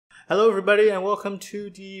Hello, everybody, and welcome to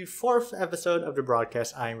the fourth episode of the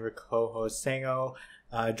broadcast. I'm your co-host Saeng,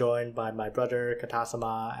 joined by my brother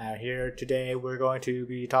Katasama. And here today, we're going to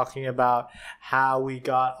be talking about how we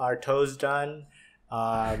got our toes done.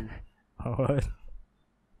 Well,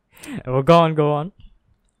 go on.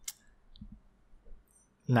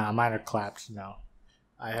 Nah, mine are clapped. No,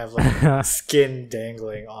 I have like skin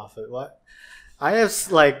dangling off it. What? I have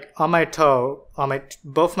like on my toe,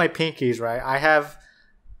 both my pinkies, right? I have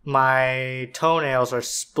my toenails are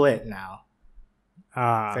split now.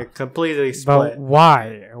 They're completely split. But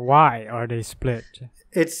why? Why are they split?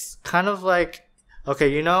 It's kind of like, okay,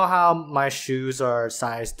 you know how my shoes are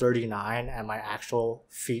size 39 and my actual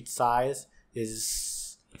feet size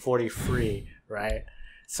is 43, right?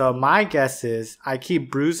 So my guess is I keep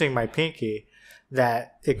bruising my pinky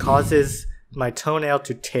that it causes my toenail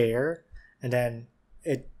to tear, and then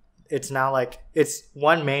it's now like it's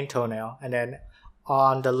one main toenail, and then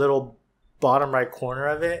on the little bottom right corner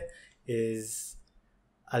of it is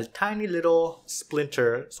a tiny little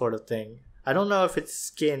splinter sort of thing. I don't know if it's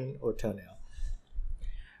skin or toenail.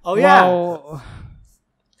 Oh, well, yeah.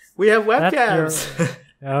 We have webcams.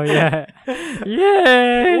 Oh, yeah.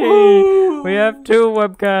 Yay! Woo! We have 2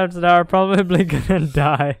 webcams that are probably going to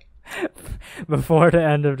die before the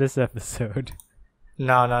end of this episode.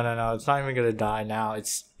 No. It's not even going to die now.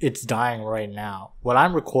 It's dying right now. What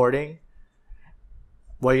I'm recording,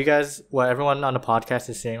 what everyone on the podcast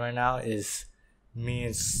is seeing right now is me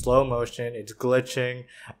in slow motion. It's glitching.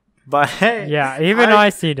 But hey, yeah, I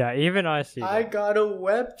see that. I got a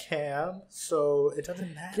webcam, so it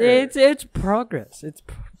doesn't matter. It's progress. It's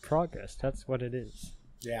progress. That's what it is.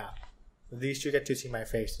 Yeah. At least you get to see my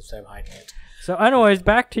face instead of hiding it. So anyways,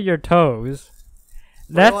 back to your toes.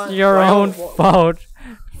 That's your own fault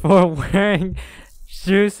for wearing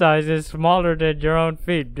shoe sizes smaller than your own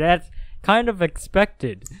feet. That's kind of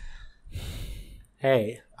expected.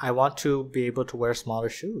 Hey, I want to be able to wear smaller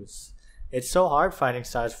shoes. It's so hard finding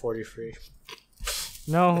size 43.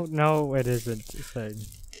 No, it isn't.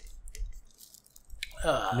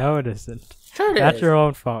 No, it isn't. Sure it That's is. your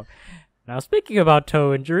own fault. Now, speaking about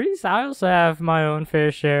toe injuries, I also have my own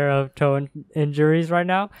fair share of toe injuries right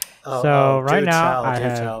now. Right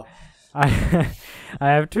now, I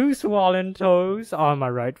have 2 swollen toes on my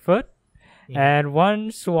right foot, and one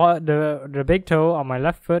the big toe on my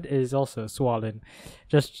left foot is also swollen,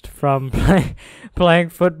 just from playing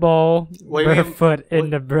football barefoot in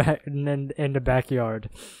the backyard.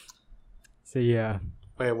 So yeah.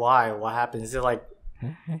 Wait, why? What happened? Is it like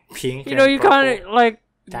pink? You kind of like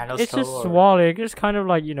Daniel's it's toe, just or? swollen. It just kind of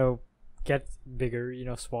like gets bigger.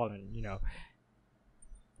 Swollen.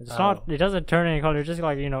 It's not. It doesn't turn any color. It just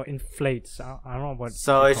like inflates. I don't know what.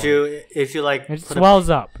 So if you like, it swells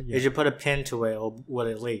up. Yeah. If you put a pin to it, will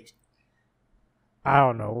it leak? I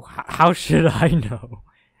don't know. How should I know?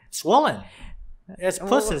 Swollen. It's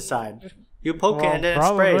pus inside. You poke it and then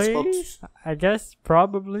probably, it sprays. I guess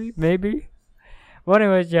probably maybe. But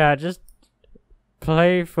anyways, yeah, just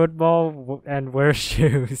play football and wear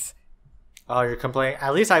shoes. Oh, you're complaining.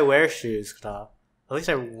 At least I wear shoes, At least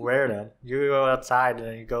I wear them. You go outside and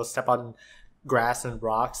then you go step on grass and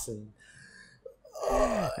rocks and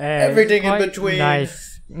everything in between.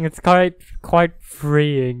 Nice. It's quite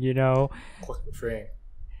freeing, Freeing.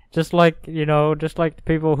 Just like the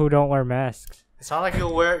people who don't wear masks. It's not like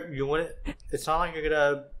it's not like you're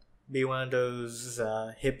gonna be one of those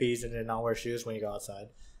hippies and then not wear shoes when you go outside.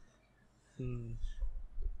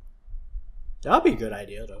 That would be a good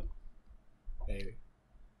idea, though. Maybe.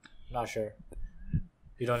 Not sure.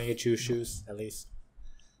 You don't need to choose shoes, at least.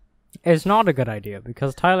 It's not a good idea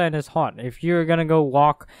because Thailand is hot. If you're gonna go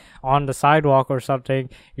walk on the sidewalk or something,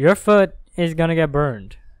 your foot is gonna get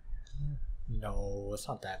burned. No, it's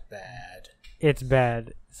not that bad. It's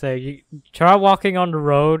bad. So you try walking on the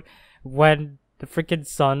road when the freaking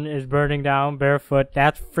sun is burning down barefoot.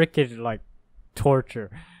 That's freaking like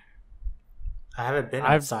torture. I haven't been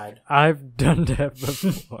outside. I've done that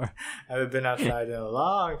before. I haven't been outside in a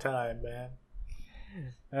long time, man.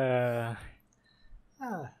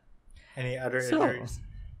 Any other injuries?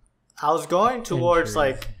 I was going towards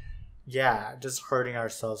just hurting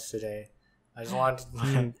ourselves today. I just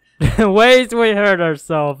wanted to ways we hurt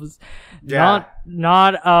ourselves. Yeah.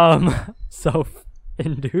 Not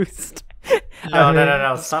self-induced.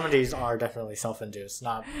 No. Some of these are definitely self-induced.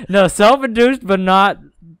 No, self-induced, but not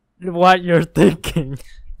what you're thinking.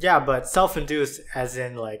 Yeah, but self-induced as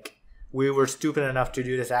in like we were stupid enough to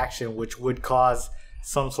do this action which would cause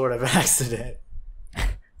some sort of accident.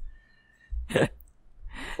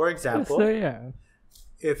 For example, so, yeah.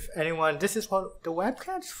 If anyone, this is what the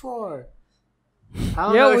webcam's for.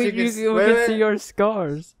 Yeah, you can see your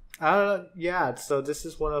scars. Yeah, so this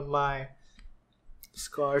is one of my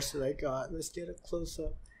scars that I got. Let's get a close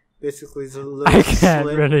up. Basically, it's a little I can't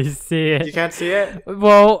slit. really see it. You can't see it?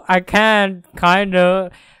 Well, I can kind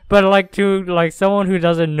of, but like to like someone who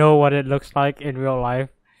doesn't know what it looks like in real life,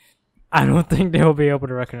 I don't think they'll be able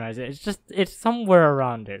to recognize it. It's somewhere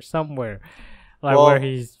around there, somewhere, like where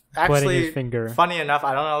he's putting his finger. Funny enough,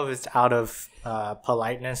 I don't know if it's out of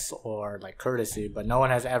politeness or like courtesy, but no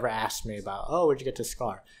one has ever asked me about, oh, where'd you get this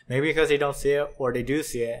scar? Maybe because they don't see it, or they do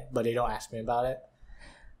see it, but they don't ask me about it.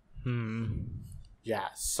 Yeah,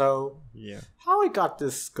 so how I got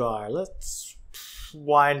this scar? Let's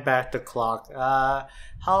wind back the clock. How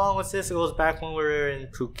long was this? It was back when we were in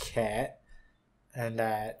Phuket, and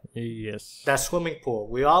that swimming pool.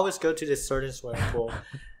 We always go to this certain swimming pool.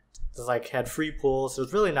 It's like had free pools. It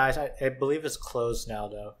was really nice. I believe it's closed now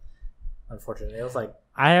though. Unfortunately, it was like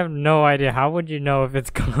I have no idea. How would you know if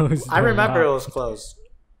it's closed? I remember it was closed.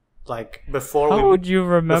 Like before. How would you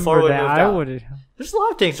remember that? I would. There's a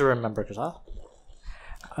lot of things to remember, because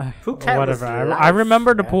Phuket whatever. I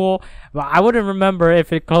remember the pool, but I wouldn't remember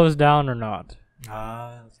if it closed down or not.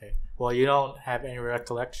 Okay. Well, you don't have any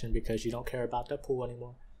recollection because you don't care about that pool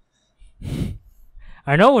anymore.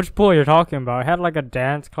 I know which pool you're talking about. It had like a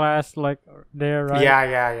dance class like there, right?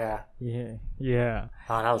 Yeah. Yeah.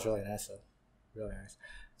 Oh, that was really nice though. Really nice.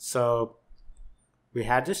 So we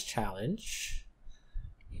had this challenge.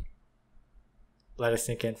 Let us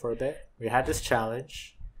sink in for a bit. We had this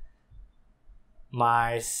challenge.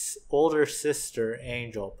 My older sister,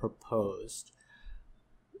 Angel, proposed.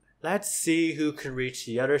 Let's see who can reach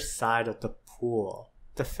the other side of the pool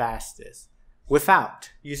the fastest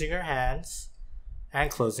without using her hands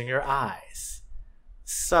and closing your eyes.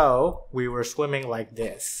 So we were swimming like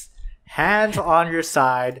this. Hands on your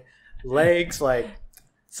side, legs like,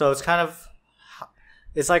 so it's kind of,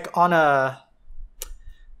 it's like on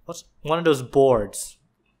what's one of those boards,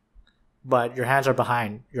 but your hands are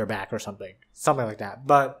behind your back or something like that.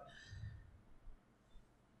 But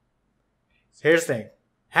here's the thing.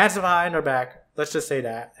 Hands are behind our back, let's just say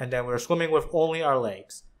that, and then we're swimming with only our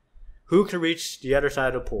legs. Who can reach the other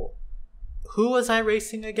side of the pool? Who was I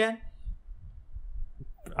racing again?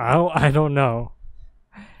 I don't know.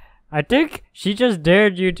 I think she just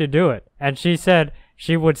dared you to do it, and she said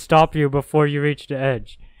she would stop you before you reached the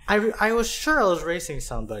edge. I was sure I was racing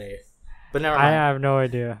somebody, but never mind. I have no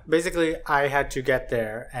idea. Basically, I had to get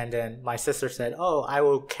there, and then my sister said, oh, I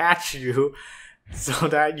will catch you so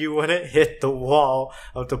that you wouldn't hit the wall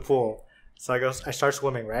of the pool. So I start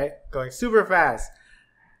swimming, right? Going super fast.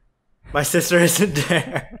 My sister isn't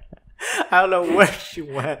there. I don't know where she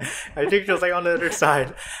went. I think she was like on the other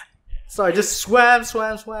side. So I just swam,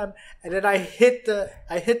 and then I hit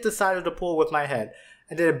the side of the pool with my head,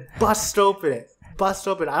 and then it bust open. I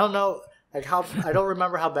don't know I don't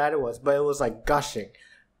remember how bad it was, but it was like gushing,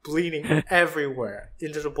 bleeding everywhere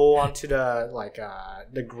into the pool, onto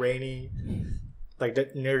the grainy,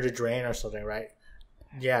 near the drain or something, right?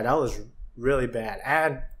 Yeah, that was really bad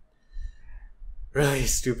and really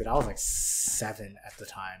stupid. I was like 7 at the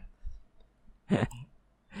time.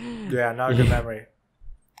 Yeah, not a good memory.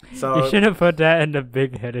 So you should have put that in the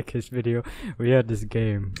Big Headicus video. We had this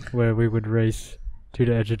game where we would race to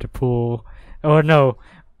the edge of the pool. Oh no,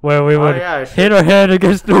 where we would hit our head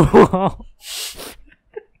against the wall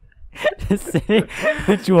to see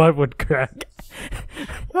which one would crack.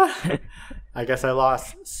 I guess I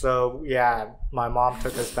lost. So yeah, my mom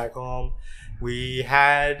took us back home. We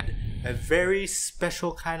had a very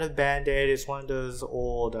special kind of band-aid. It's one of those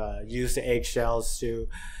old use the eggshells to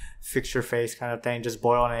fix your face kind of thing. Just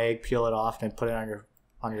boil an egg, peel it off, and put it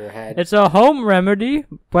on your head. It's a home remedy,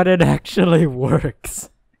 but it actually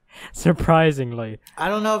works. Surprisingly, I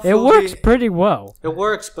don't know if it works pretty well. It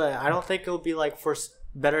works, but I don't think it would be like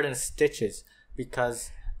better than stitches,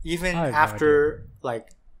 because even after like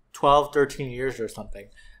 12, 13 years or something,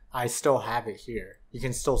 I still have it here. You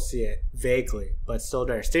can still see it vaguely, but it's still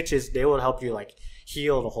there. Stitches, they will help you like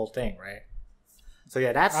heal the whole thing, right? So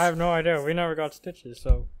yeah, I have no idea. We never got stitches,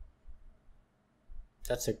 so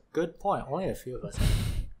that's a good point. Only a few of us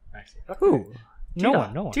actually. Who? No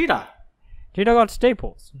one. Tita got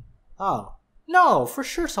staples. Oh no, for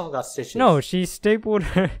sure someone got stitches. No, she stapled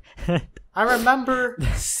her head. I remember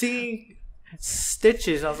seeing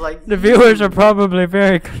stitches. I was like, the viewers are probably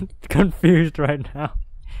very confused right now.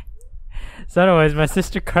 So anyways, my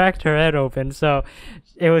sister cracked her head open, so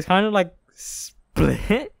it was kind of like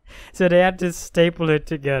split. So they had to staple it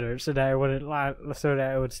together so that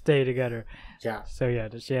it would stay together. Yeah. So yeah,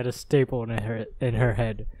 she had a staple in her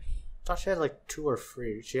head. I thought she had like 2 or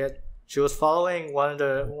 3. She was following one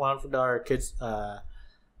of our kids, one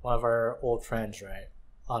of our old friends, right,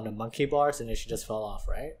 on the monkey bars and then she just fell off,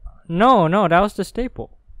 right? No, that was the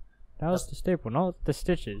staple. Not the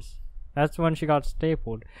stitches. That's when she got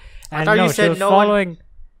stapled. And I thought you said she was following.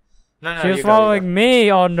 She was following me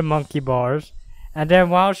on the monkey bars, and then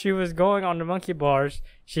while she was going on the monkey bars,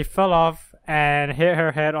 she fell off and hit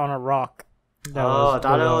her head on a rock. I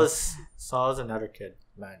thought it was another kid.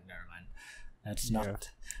 Man, never mind. That's not.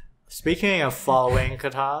 Speaking of following,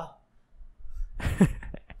 Kata,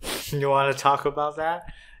 you want to talk about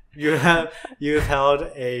that? You've held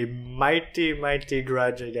a mighty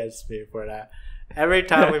grudge against me for that. Every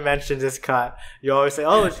time we mention this cut, you always say,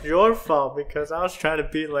 "Oh, it's your fault because I was trying to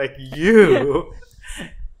be like you."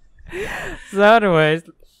 So, anyways,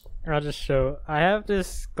 I'll just show. I have this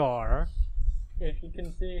scar. If you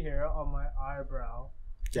can see here on my eyebrow.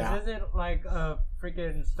 Yeah. This isn't like a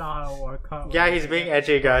freaking style or cut. Yeah, he's being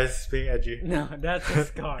edgy, guys. He's being edgy. No, that's a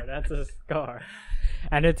scar. That's a scar.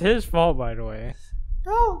 And it's his fault, by the way.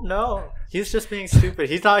 No. He's just being stupid.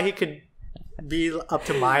 He thought he could be up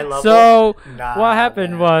to my level. So what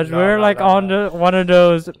happened was we were on one of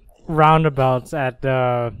those roundabouts at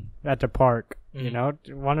the park. Mm-hmm. You know,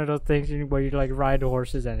 one of those things where you like ride the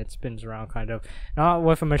horses and it spins around, kind of. Not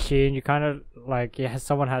with a machine. You kind of like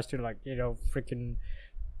someone has to freaking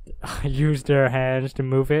use their hands to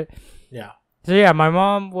move it. Yeah. So yeah, my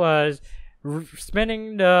mom was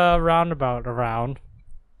spinning the roundabout around,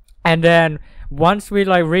 and then once we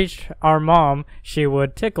reached our mom, she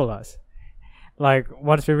would tickle us.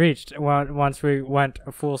 Once we went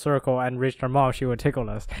a full circle and reached our mom, she would tickle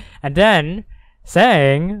us. And then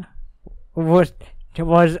Saeng was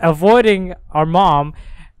avoiding our mom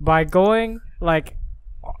by going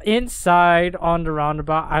inside on the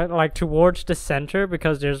roundabout, towards the center,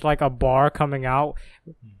 because there's a bar coming out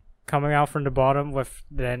from the bottom,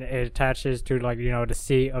 then it attaches to the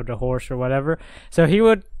seat of the horse or whatever. So he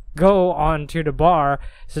would go onto the bar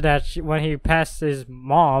so that when he passed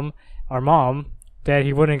our mom, that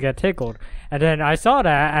he wouldn't get tickled. And then I saw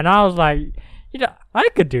that and I was like, I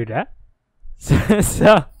could do that.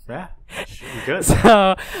 So yeah, good.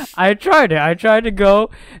 So I tried it. I tried to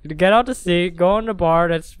get out the seat, go on the bar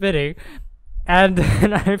that's spinning, and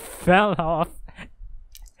then I fell off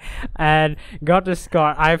and got the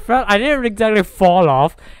scar. I didn't exactly fall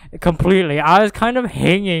off completely. I was kind of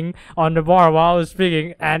hanging on the bar while I was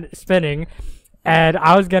spinning, and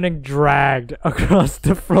I was getting dragged across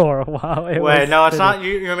the floor while it was Wait, no, it's spinning. not.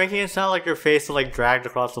 You're making it sound like your face was dragged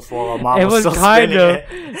across the floor while Mom it was was still kind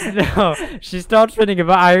spinning of it. No, she stopped spinning it,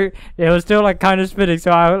 but it was still kind of spinning. So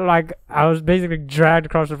I was basically dragged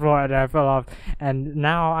across the floor and I fell off. And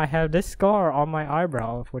now I have this scar on my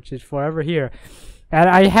eyebrow, which is forever here. And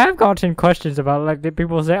I have gotten questions about did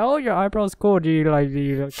people say, "Oh, your eyebrow's cool. Do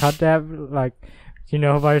you cut that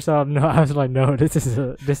by yourself?" No, I was like, no, this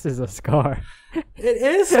is a scar. It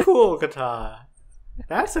is cool, Kata.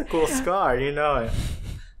 That's a cool scar. You know it.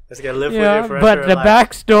 Let's get live with it for but the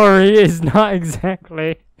backstory is not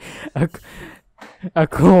exactly a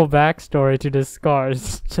cool backstory to this scar.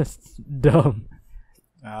 It's just dumb.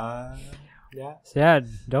 Yeah. So yeah,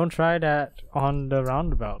 don't try that on the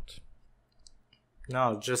roundabout.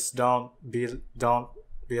 No, just don't be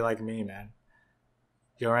like me, man.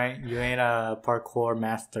 You ain't a parkour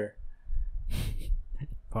master.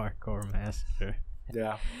 Parkour master.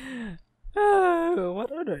 Yeah.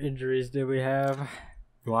 What other injuries did we have?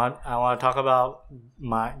 I want to talk about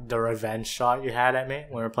the revenge shot you had at me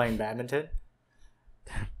when we were playing badminton.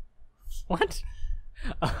 What?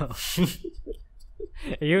 Oh.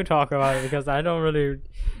 You talk about it because I don't really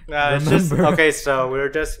remember. Okay, so we were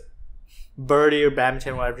just birdie or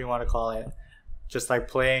badminton, whatever you want to call it, just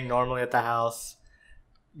playing normally at the house.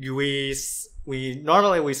 We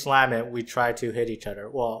normally slam it. We try to hit each other.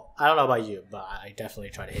 Well, I don't know about you, but I definitely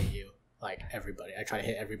try to hit you. Everybody, I try to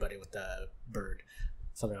hit everybody with the bird,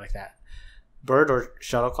 something like that. Bird or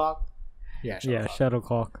shuttlecock? Yeah, shuttlecock. Yeah,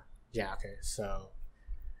 shuttlecock. Yeah, okay. So,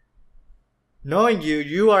 knowing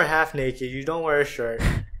you are half naked. You don't wear a shirt.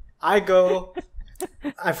 I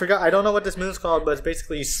forgot. I don't know what this move's called, but it's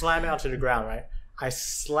basically you slam it onto the ground, right?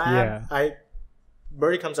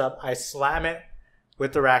 Birdie comes up. I slam it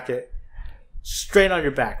with the racket straight on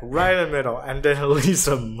your back, right in the middle, and then it leaves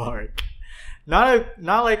a mark. Not a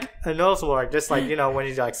noticeable mark, just when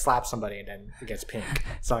you slap somebody and then it gets pink,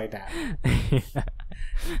 something like that. Yeah.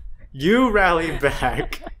 You rally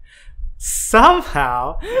back.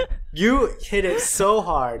 Somehow, you hit it so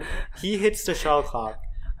hard. He hits the shuttlecock.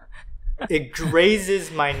 It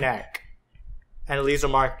grazes my neck, and it leaves a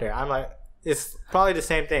mark there. I'm like, it's probably the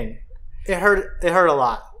same thing. It hurt a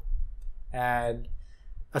lot, and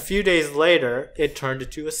a few days later, it turned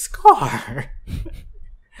into a scar.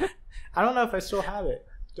 I don't know if I still have it.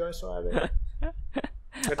 Do I still have it?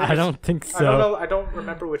 I don't think so. I don't know. I don't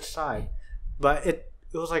remember which side, but it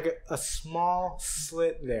was like a small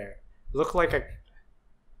slit there. It looked like I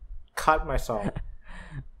cut myself,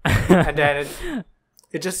 and then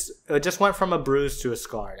it just went from a bruise to a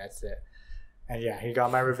scar. That's it. And yeah, he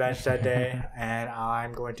got my revenge that day, and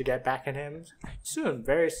I'm going to get back at him soon,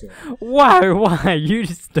 very soon. Why? You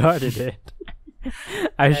just started it.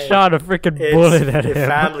 I shot a freaking bullet at him.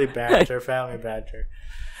 Family banter.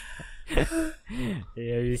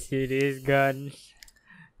 Yeah, you see these guns?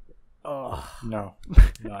 Oh no,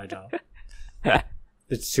 I don't.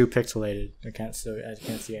 It's too pixelated. I can't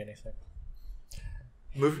see anything.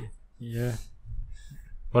 Move. Yeah.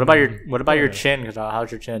 What about your chin? Cause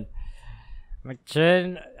how's your chin? My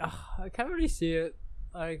chin, I can't really see it.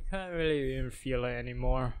 I can't really even feel it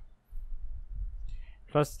anymore.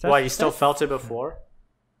 Plus, why, you still felt it before?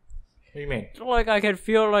 What do you mean? Like I can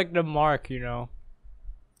feel like the mark, you know.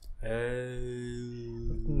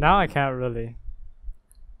 Now I can't really.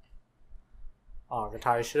 Oh,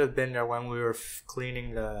 Guitar, you should have been there when we were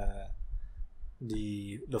cleaning the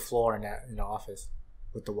floor in the office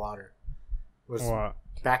with the water. What?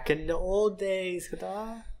 Back in the old days,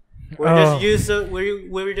 Guitar. We just used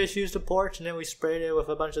the porch and then we sprayed it with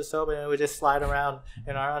a bunch of soap and then we just slide around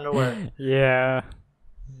in our underwear. Yeah,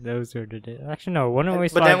 those were the days. Actually, no. When we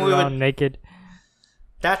slide around naked?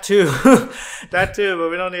 That too, but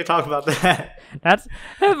we don't need to talk about that. That's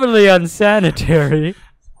heavily unsanitary,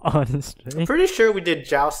 honestly. I'm pretty sure we did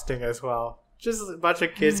jousting as well. Just a bunch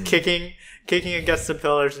of kids kicking against the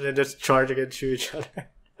pillars and then just charging into each other.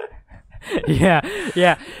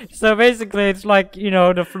 Yeah. So basically, it's like, you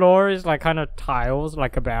know, the floor is like kind of tiles,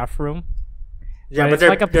 like a bathroom. Yeah, but they're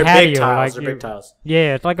like they're big tiles. They're big tiles.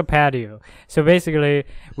 Yeah, it's like a patio. So basically,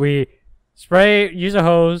 we use a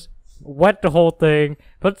hose, wet the whole thing,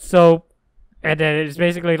 put soap, and then it's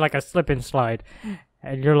basically like a slip and slide.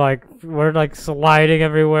 And we're like sliding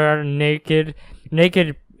everywhere, naked.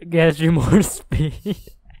 Naked gives you more speed.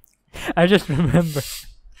 I just remember.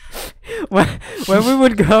 When we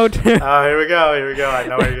would go to here we go. I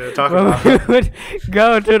know what you're gonna talk about. When we would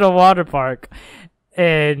go to the water park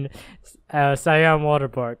in Saeng Water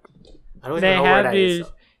Park. I don't even know where that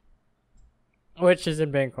is. Which is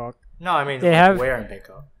in Bangkok. No, I mean where in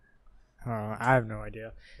Bangkok? I have no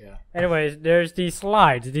idea. Yeah. Anyways, there's these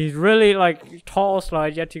slides, these really like tall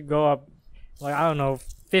slides. You have to go up, like I don't know,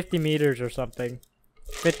 50 meters or something,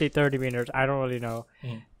 30 meters. I don't really know.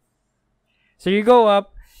 So you go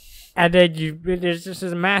up. And then there's just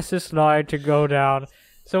this massive slide to go down.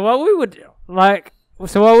 So what we would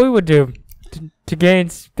do to gain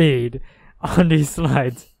speed on these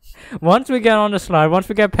slides, once we get on the slide, once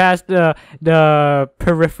we get past the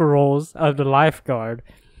peripherals of the lifeguard,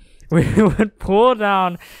 we would pull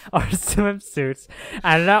down our swimsuits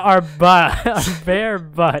and let our bare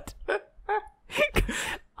butt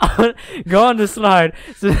go on the slide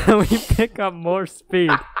so that we pick up more speed.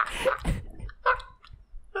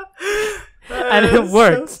 And it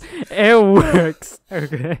works. It works.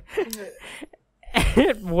 Okay.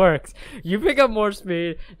 It works. You pick up more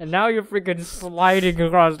speed, and now you're freaking sliding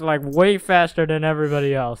across like way faster than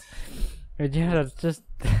everybody else. And yeah, that's just.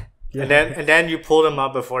 Yeah. And then you pull them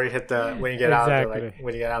up before you hit when you get out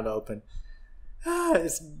of the open.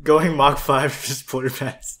 It's going Mach 5. Just pull your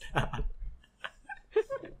pants down.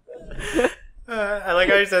 I like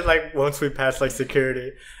how you said like once we pass like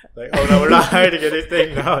security, like oh no, we're not hiding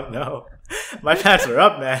anything. No, my pants are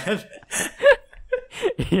up, man.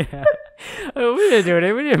 Yeah, we didn't do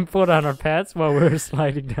it. We didn't pull down our pants while we were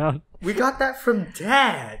sliding down. We got that from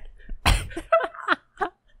Dad.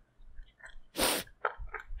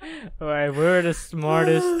 Alright, we're the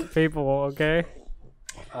smartest people, okay?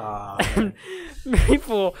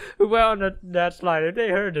 People who went on that slide, if they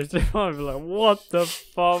heard this, they'd probably be like, what the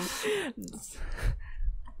fuck?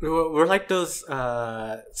 We're like those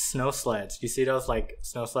snow sleds. You see those like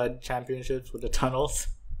snow sled championships with the tunnels?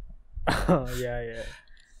 Oh, yeah.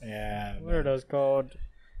 Yeah. What are those called?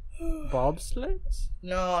 Bobsleds?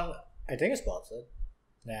 No, I think it's bobsled.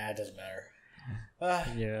 Nah, it doesn't matter.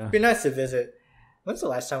 Yeah. It'd be nice to visit. When's the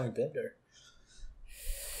last time we've been there?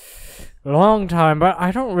 Long time, but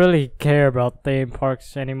I don't really care about theme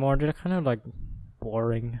parks anymore. They're kind of like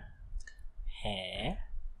boring. Huh?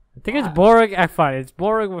 I think it's boring. I find it's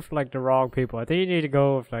boring with like the wrong people. I think you need to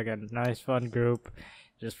go with like a nice, fun group,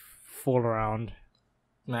 just fool around.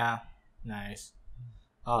 Nah, nice.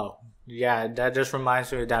 Oh, yeah, that just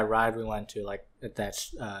reminds me of that ride we went to, like at that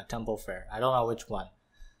temple fair. I don't know which one.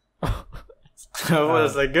 It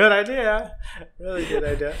was a good idea. Really good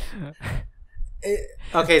idea.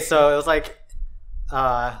 Okay, so it was like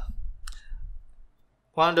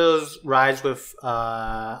one of those rides with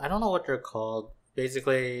I don't know what they're called.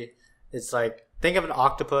 Basically, it's like think of an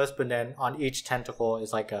octopus, but then on each tentacle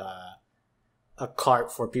is like a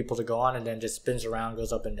cart for people to go on, and then just spins around,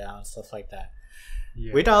 goes up and down, stuff like that.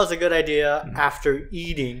 Yeah. We thought it was a good idea after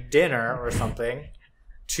eating dinner or something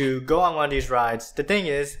to go on one of these rides. The thing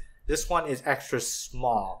is, this one is extra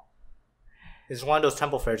small. It's one of those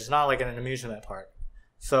temple fairs. It's not like an amusement park.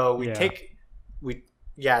 So it's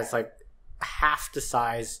like half the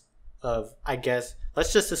size of, I guess,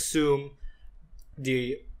 let's just assume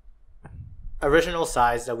the original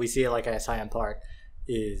size that we see like at Saeng Park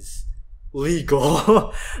is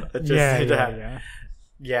legal. Let's just say that.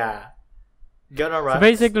 Yeah. So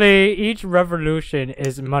basically, each revolution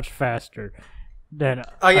is much faster than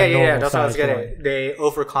that's what I was getting. They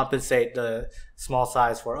overcompensate the small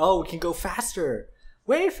size for, we can go faster,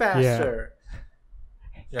 way faster.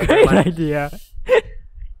 Great idea.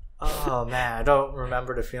 Oh man, I don't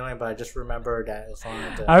remember the feeling, but I just remember that it was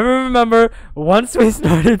on the... I remember once we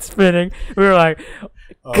started spinning, we were like,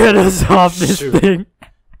 get us off this thing.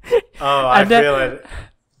 Oh, I feel it.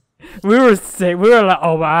 We were sick. We were like,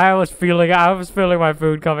 I was feeling my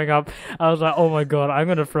food coming up. I was like, oh my god, I'm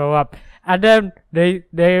gonna throw up. And then they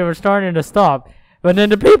were starting to stop. But then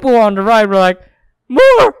the people on the ride were like,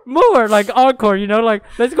 more, like encore, like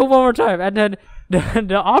let's go one more time. And then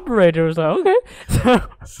the operator was like, okay.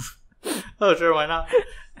 So, sure, why not?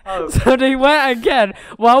 So they went again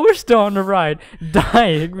while we're still on the ride,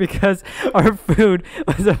 dying because our food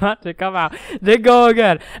was about to come out. They go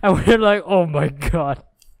again, and we're like, oh my god.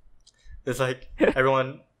 It's like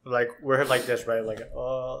everyone, like, we're like this, right? Like,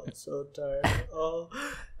 I'm so tired.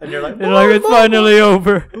 And you're like, it's finally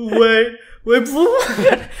over. Wait.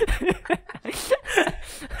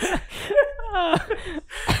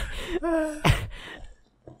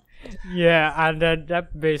 Yeah, and then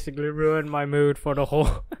that basically ruined my mood for the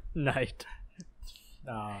whole night.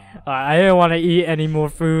 I didn't want to eat any more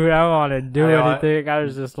food. I don't want to do anything. I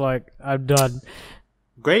was just like, I'm done.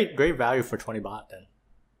 Great value for 20 baht then.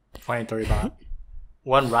 20, 30 baht.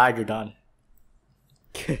 One ride, you're done.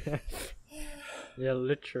 Yeah,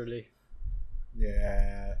 literally.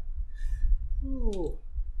 Yeah. Ooh.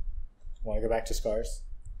 Want to go back to scars?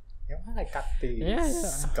 I got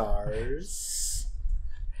these scars.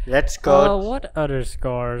 Let's go. What other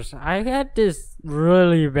scars? I had this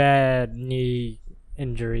really bad knee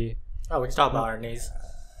injury. Oh, we can talk about our knees.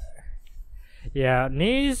 Yeah,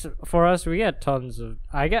 knees for us, we get tons of.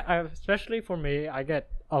 Especially for me, I get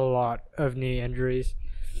a lot of knee injuries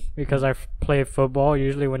because I play football.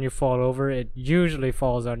 Usually, when you fall over, it usually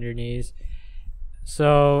falls on your knees.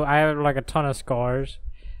 So I have like a ton of scars,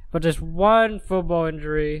 but just one football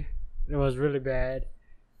injury, it was really bad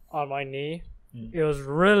on my knee. It was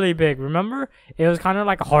really big. Remember, it was kind of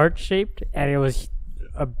like heart shaped, and it was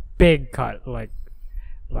a big cut, like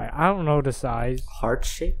I don't know the size. Heart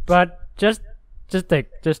shaped, but just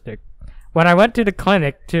thick. When I went to the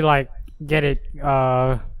clinic to like get it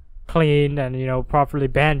cleaned and properly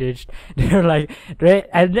bandaged, they're like,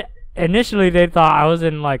 initially they thought I was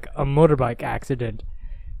in like a motorbike accident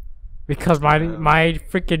because my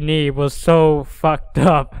freaking knee was so fucked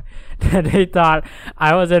up that they thought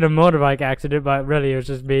I was in a motorbike accident, but really it was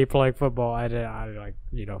just me playing football, and then I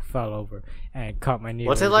fell over and cut my knee.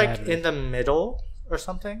 Was it like badly in the middle or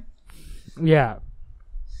something? Yeah,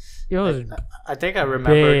 it was. I think I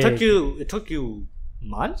remember. Big. It took you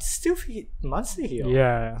months to heal.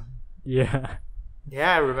 Yeah.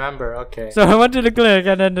 Yeah, I remember. Okay. So I went to the clinic,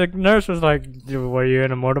 and then the nurse was like, "Were you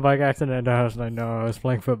in a motorbike accident?" And I was like, "No, I was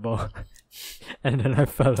playing football." And then I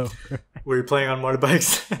fell over. Were you playing on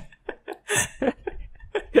motorbikes?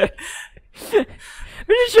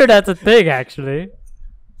 Pretty sure that's a thing, actually.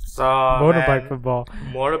 So motorbike football.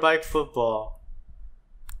 Motorbike football.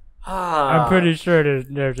 I'm pretty sure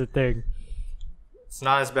there's a thing. It's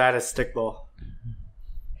not as bad as stickball.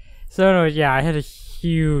 So anyways, yeah, I had a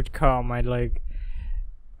huge cut on my leg.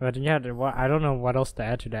 But yeah, I don't know what else to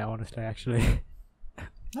add to that, honestly, actually.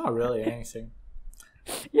 Not really anything.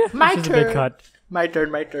 Yeah, my turn. A big cut. My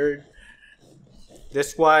turn.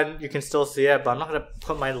 This one, you can still see it, but I'm not going to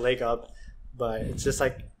put my leg up. But it's just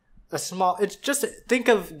like a small... It's just... Think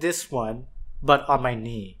of this one, but on my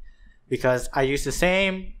knee. Because I use the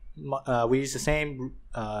same... we use the same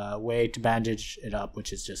way to bandage it up,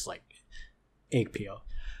 which is just like egg peel.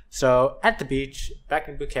 So at the beach, back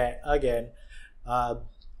in Phuket again,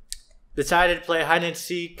 decided to play hide and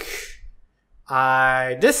seek.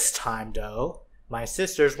 This time though, my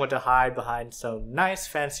sisters went to hide behind some nice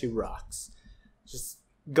fancy rocks. Just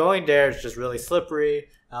going there is just really slippery.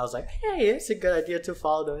 I was like, hey, it's a good idea to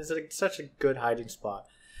follow them. It's like such a good hiding spot.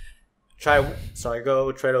 So I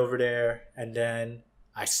go tread over there, and then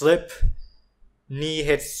I slip. Knee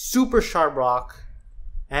hits super sharp rock,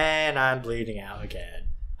 and I'm bleeding out again.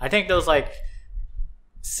 I think that was like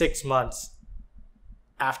 6 months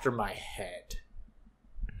after my head.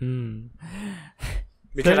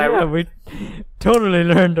 Because we totally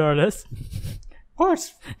learned our lesson. Of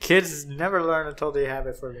course, kids never learn until they have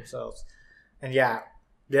it for themselves. And yeah,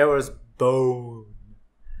 there was bone.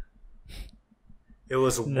 It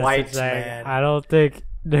was white, man. I don't think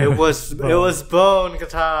it was bone,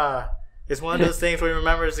 Kata. It's one of those things we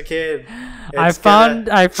remember as a kid. I find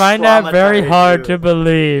that very hard to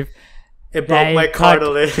believe. It broke my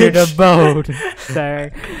cartilage to the bone.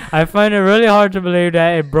 Sorry. I find it really hard to believe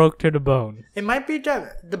that it broke to the bone. It might be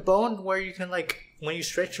the bone where you can, like, when you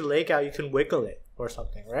stretch your leg out, you can wiggle it or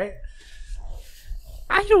something, right?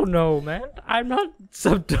 I don't know, man. I'm not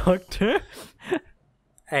some doctor.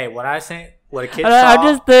 Hey, what a kid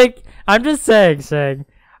saw. I'm just saying.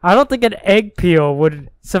 I don't think an egg peel would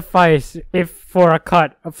suffice for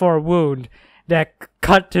a wound that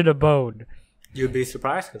cut to the bone. You'd be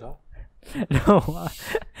surprised, Kata. No,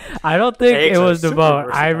 I don't think it was the bone.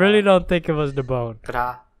 Versatile. I really don't think it was the bone.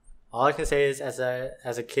 Kata, all I can say is, as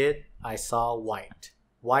a kid, I saw white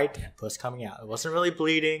and pus coming out. It wasn't really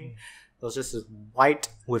bleeding. It was just white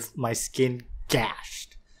with my skin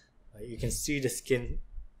gashed. You can see the skin,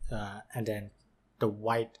 and then the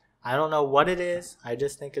white. I don't know what it is. I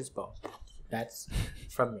just think it's bone. That's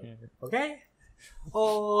from me. Okay?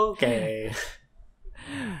 Okay.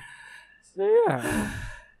 So yeah.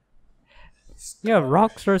 Yeah,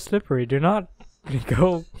 rocks are slippery. Do not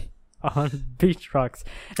go on beach rocks,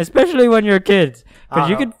 especially when you're kids,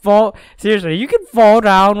 because you can fall. Seriously, you can fall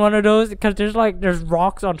down one of those because there's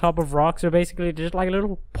rocks on top of rocks. So basically, there's like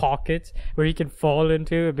little pockets where you can fall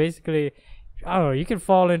into. And basically, I don't know. You can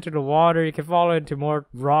fall into the water. You can fall into more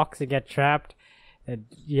rocks and get trapped. And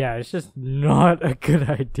yeah, it's just not a good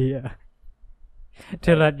idea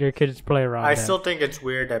to let your kids play around. I still think it's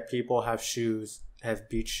weird that people have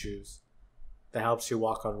beach shoes that helps you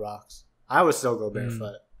walk on rocks. I would still go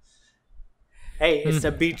barefoot. Hey, it's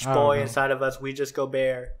the beach boy inside of us. We just go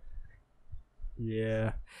bare.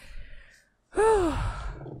 Yeah.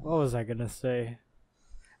 What was I gonna say?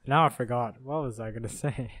 Now I forgot. What was I gonna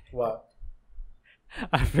say? What?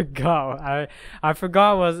 I forgot. I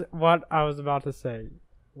forgot what I was about to say.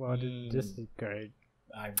 Well, this is great.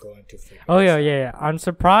 I'm going to figure. Oh yeah. I'm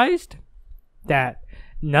surprised that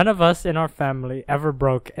none of us in our family ever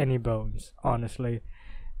broke any bones, honestly.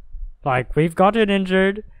 Like, we've gotten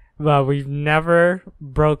injured, but we've never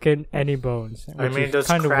broken any bones. I mean, does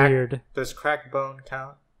kind of weird. Does cracked bone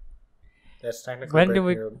count? That's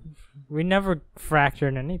technically we never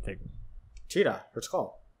fractured anything. Cheetah, her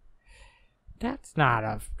skull. That's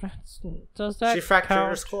not does that She fractured count?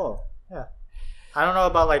 her skull. Yeah. I don't know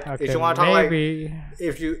about, like, okay, if you want to talk,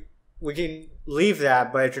 we can leave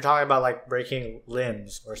that, but if you're talking about, like, breaking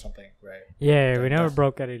limbs or something, right? Yeah, we never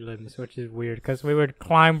broke any limbs, which is weird, because we would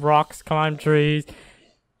climb rocks, climb trees,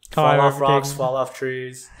 fall off rocks, fall off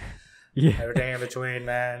trees. Yeah. Everything in between,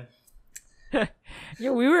 man.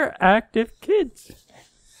 Yeah, we were active kids.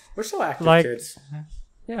 We're still active kids.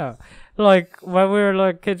 Yeah. Like, when we were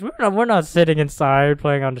like kids, we're not sitting inside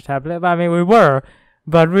playing on the tablet. I mean, we were,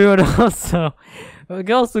 but we would also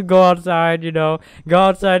go outside, go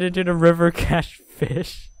outside into the river, catch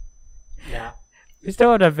fish. Yeah. We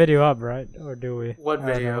still have that video up, right? Or do we? What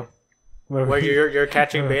video? Where you're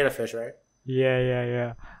catching betta fish, right?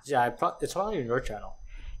 Yeah. Yeah, it's probably on your channel.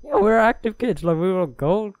 Yeah, we're active kids. Like, we will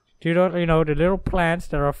go to the little plants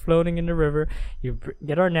that are floating in the river. You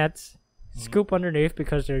get our nets, scoop underneath,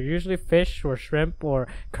 because they're usually fish or shrimp or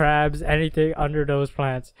crabs, anything under those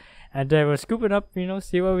plants. And then we're scooping up,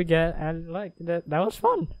 see what we get, and like that was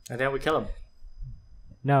fun. And then we kill them.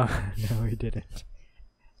 No, we didn't.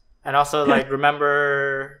 And also, like,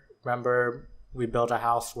 remember we built a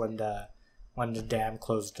house when the dam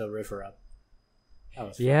closed the river up. That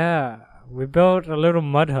was fun. Yeah, we built a little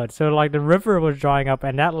mud hut. So like the river was drying up,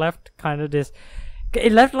 and that left kind of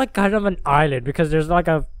like kind of an island, because there's like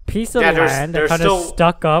a piece of land that kind of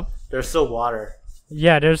stuck up. There's still water.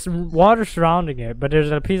 Yeah, there's water surrounding it, but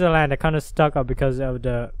there's a piece of land that kind of stuck up because of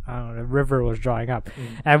the river was drying up,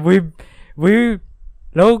 and we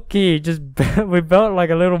low key just we built like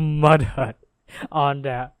a little mud hut on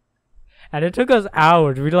that, and it took us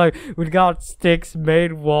hours. We got sticks,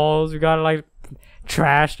 made walls, we got like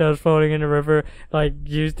trash that was floating in the river, like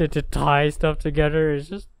used it to tie stuff together. It's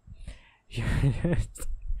just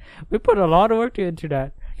we put a lot of work into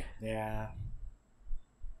that. Yeah.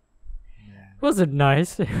 Was it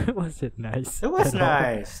nice? Was it nice? It was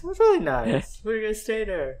nice. It was really nice. We're gonna stay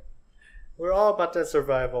there. We're all about that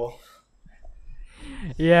survival.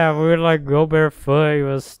 Yeah, we would like go barefoot. We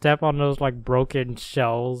would step on those like broken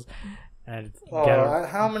shells, and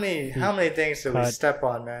how many things did we step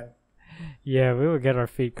on, man? Yeah, we would get our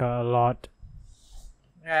feet cut a lot.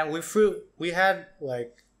 And we had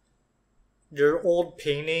like their old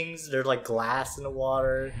paintings. They're like glass in the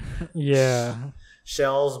water. Yeah.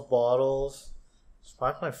 Shells, bottles.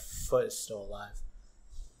 Why my foot is still alive?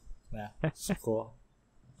 Yeah, it's cool.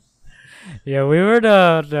 Yeah, we were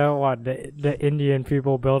the Indian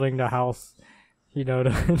people building the house. You know,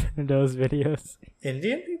 those videos.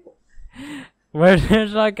 Indian people? Where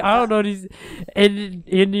there's like, I don't know, these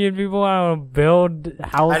Indian people, I don't know, build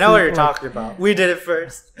houses. I know what you're talking about. We did it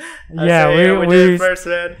first. We did it first,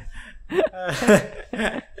 man.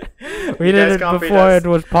 We did it before it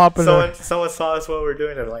was popular. Someone saw us what we're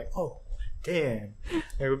doing. They're like, "Oh, damn,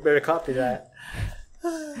 we better copy that."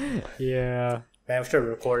 Yeah, man, we should have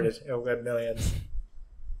recorded. It would get millions.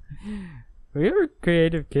 We were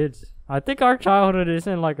creative kids. I think our childhood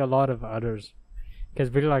isn't like a lot of others,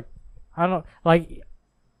 because we're like, I don't like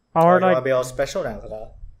our you want to be all special now for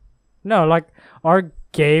that. No, like our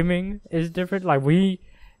gaming is different. Like we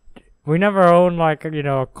never owned like, you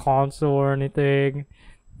know, a console or anything.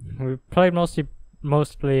 We played mostly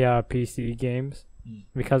PC games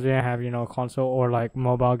because we didn't have, you know, a console, or like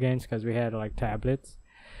mobile games because we had like tablets.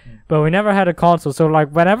 But we never had a console. So like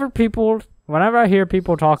whenever I hear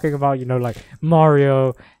people talking about, you know, like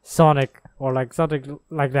Mario, Sonic, or like something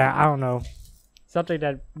like that, I don't know, something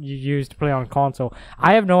that you use to play on console,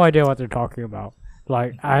 I have no idea what they're talking about.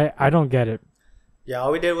 Like I don't get it. Yeah,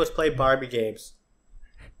 all we did was play Barbie games.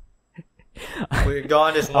 We go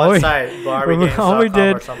on this one site,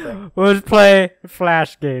 BarbieGames.com or something. Was play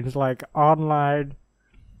Flash games, like online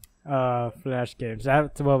Flash games.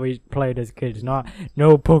 That's what we played as kids. No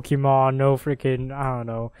Pokemon, no freaking, I don't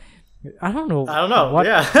know. What?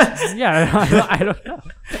 Yeah. Yeah, I don't know.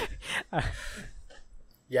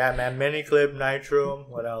 Yeah, man. Miniclip, Nitro.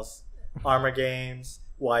 What else? Armor Games,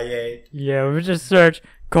 Y8. Yeah, we would just search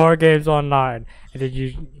car games online, and then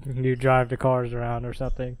you drive the cars around or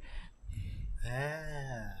something.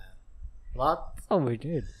 Yeah. Lot. Oh, we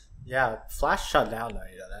did. Yeah, Flash shut down though.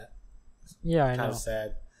 You know that. Yeah, I know. Kind of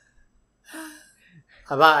sad.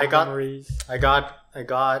 I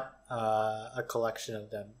got a collection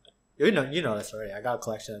of them. You know this already. I got a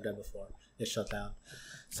collection of them before it shut down,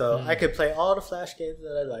 so I could play all the Flash games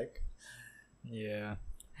that I like. Yeah,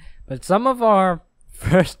 but some of our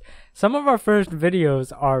first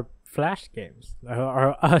videos are Flash games,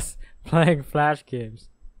 or us playing Flash games.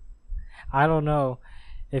 I don't know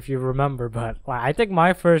if you remember, but I think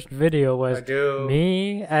my first video was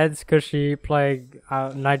me and Skushy playing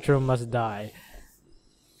Nitro Must Die.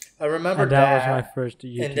 I remember and that was my first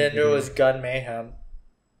YouTube and then there was Gun Mayhem.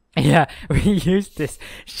 Yeah, we used this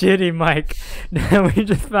shitty mic that we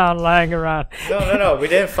just found lying around. No, we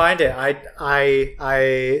didn't find it.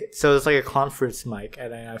 So it's like a conference mic,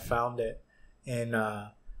 and I found it in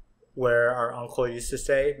where our uncle used to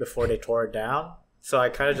stay before they tore it down. So I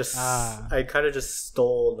kind of just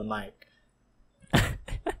stole the mic.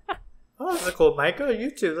 Oh, that's a cool mic. Oh,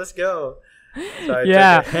 YouTube, let's go. So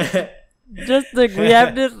just like we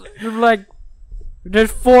have this like.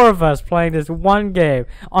 There's 4 of us playing this one game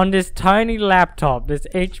on this tiny laptop, this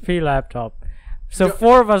HP laptop. So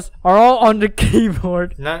 4 of us are all on the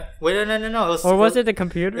keyboard. No. Was it the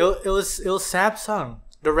computer? It was Samsung,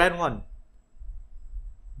 the red one.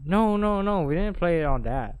 No. We didn't play it on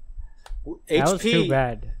that. HP. That was too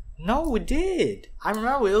bad. No, we did. I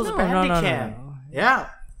remember it was a Bandicam. No. Yeah,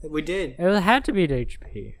 we did. It had to be the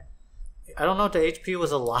HP. I don't know if the HP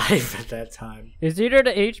was alive at that time. It's either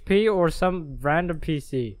the HP or some random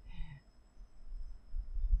PC.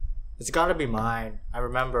 It's gotta be mine. I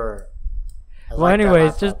remember.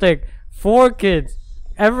 Anyways, just like 4 kids.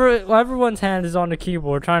 Everyone's hand is on the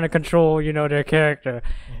keyboard trying to control, you know, their character.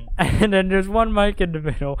 And then there's one mic in the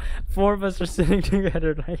middle. 4 of us are sitting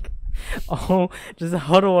together like, just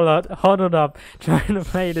huddled up trying to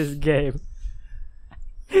play this game.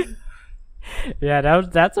 Yeah,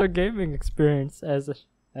 that's our gaming experience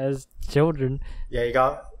as children. Yeah, you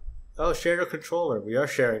got share the controller. We are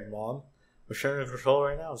sharing, Mom. We're sharing the controller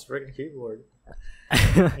right now. It's a freaking keyboard.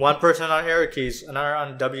 One person on arrow keys, another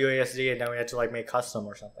on WASD, and then we had to like make custom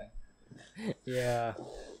or something. Yeah,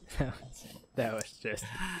 that was just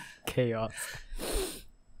chaos.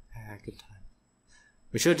 Good time.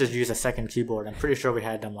 We should just use a second keyboard. I'm pretty sure we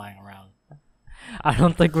had them lying around. I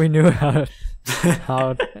don't think we knew how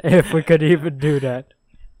if we could even do that.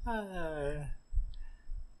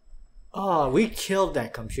 We killed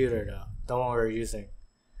that computer though. The one we were using.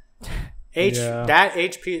 That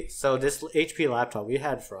HP. So this HP laptop we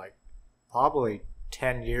had for like probably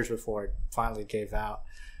 10 years before it finally gave out.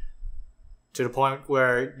 To the point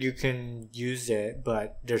where you can use it,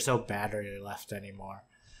 but there's no battery left anymore.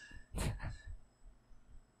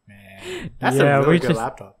 Man, that's a really good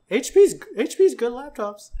laptop. HP's good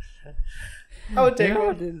laptops. I would take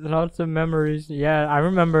one. Lots of memories. Yeah, I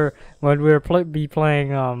remember when we were playing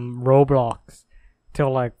Roblox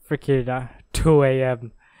till like freaking 2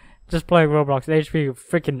 a.m. Just playing Roblox. HP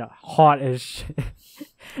freaking hot as shit.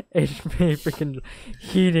 HP freaking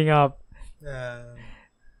heating up.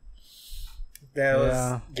 That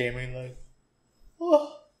was gaming life.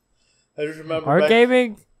 Oh, I just remember our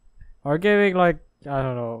gaming like I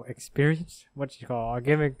don't know experience. What you call our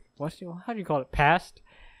gaming? How do you call it? Past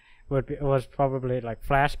was probably like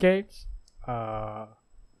Flash games,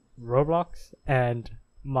 Roblox, and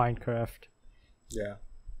Minecraft. Yeah.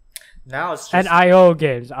 Now it's just and IO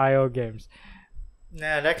games. Nah,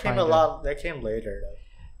 that came That came later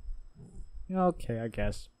though. Okay, I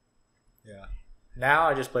guess. Yeah. Now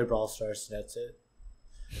I just play Brawl Stars. That's it.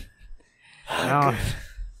 Now,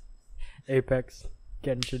 Apex,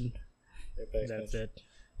 Genshin. That's it.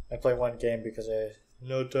 I play one game because I have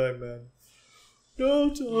no time, man. No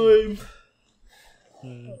time.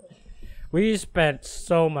 We spent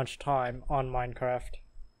so much time on Minecraft.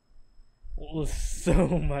 So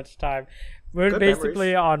much time. We're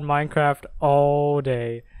basically on Minecraft all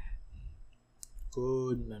day.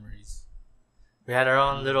 Good memories. We had our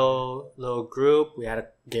own little group. We had a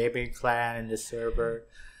gaming clan in this server.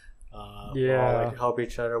 We all like help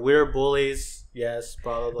each other. We were bullies, yes,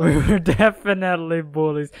 probably. We were definitely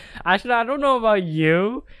bullies. Actually, I don't know about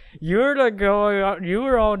you. You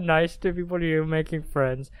were all nice to people. You were making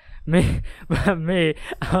friends. Me, I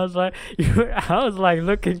was like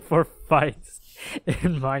looking for fights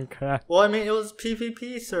in Minecraft. Well, I mean, it was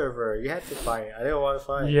PvP server. You had to fight. I didn't want to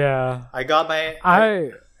fight. Yeah. I got my.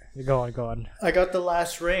 Go on. I got the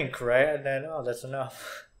last rank, right? And then, that's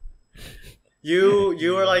enough. You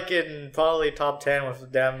were like in probably top 10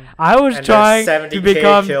 with them. I was trying to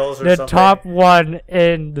become the top one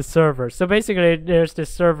in the server. So basically, there's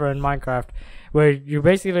this server in Minecraft where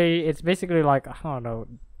it's basically like, I don't know,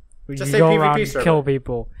 just you go around and kill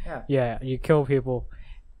people. Yeah, you kill people.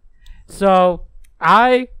 So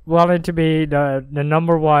I wanted to be the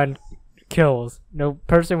number one kills, the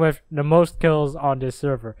person with the most kills on this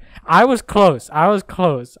server. I was close.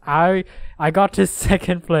 I got to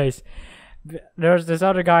second place. There's this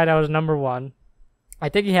other guy that was number one. I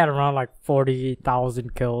think he had around like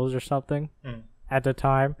 40,000 kills or something at the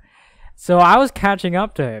time. So I was catching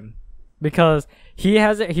up to him because he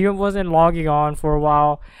wasn't logging on for a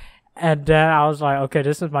while, and then I was like, okay,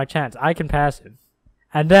 this is my chance. I can pass him.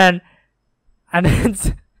 And then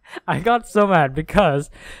I got so mad because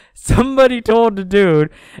somebody told the dude,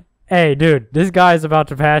 hey, dude, this guy's about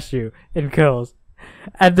to pass you in kills.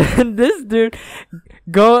 And then this dude,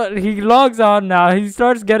 he logs on now. He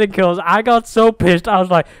starts getting kills. I got so pissed. I was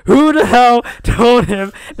like, who the hell told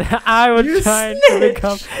him that I was trying to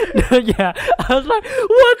become... Yeah, I was like,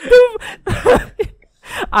 what the...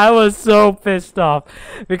 I was so pissed off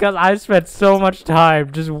because I spent so much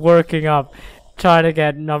time just working up, trying to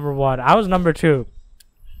get number one. I was number two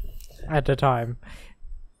at the time.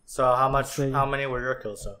 So how many were your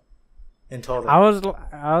kills though in total? I was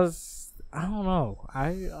I don't know.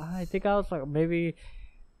 I think I was like maybe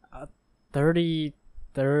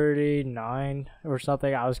 39 or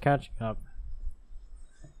something. I was catching up.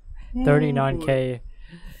 39k.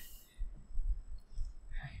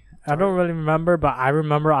 I don't really remember, but I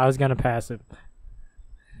remember I was gonna pass him.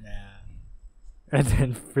 Yeah. And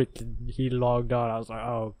then freaking he logged on. I was like,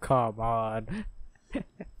 oh come on.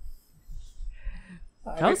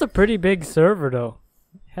 That was a pretty big server though.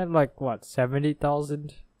 It had like what,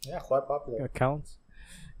 70,000? Yeah, quite popular accounts.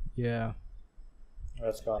 Yeah.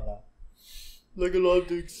 That's gone now. Like a lot of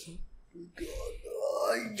things.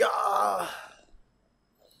 Yeah.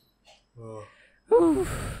 Oh.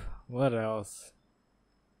 What else?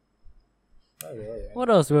 Not really. What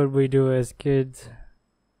else would we do as kids?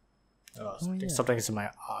 Something's in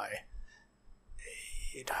my eye.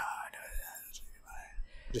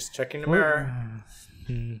 Just checking the mirror.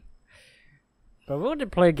 But we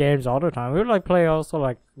wouldn't play games all the time. We would like play also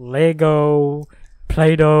like Lego,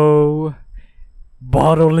 Play-Doh,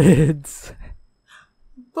 Bottlelids.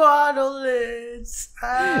 Bottlelids.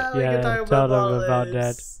 Yeah, tell them about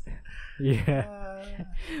that. Yeah.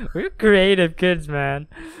 We're creative kids, man.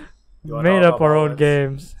 Made up our own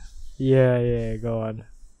games. Yeah, go on.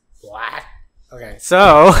 What? Okay,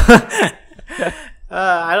 so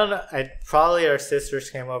I don't know. Probably our sisters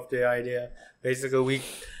came up with the idea. Basically,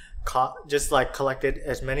 just like collected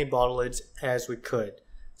as many bottle lids as we could.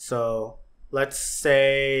 So let's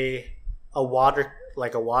say a water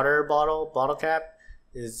bottle cap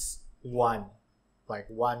is one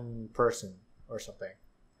person or something.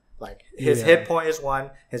 Like his hit point is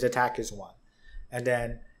 1, his attack is 1, and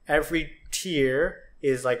then every tier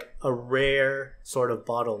is like a rare sort of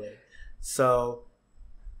bottle lid. So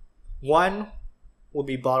 1 would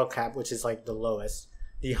be bottle cap, which is like the lowest.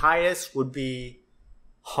 The highest would be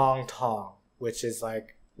Hong Tong, which is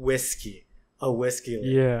like a whiskey lid.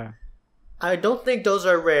 Yeah. I don't think those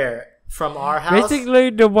are rare from our house.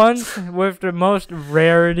 Basically, the ones with the most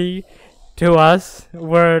rarity to us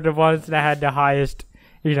were the ones that had the highest,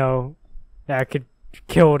 that could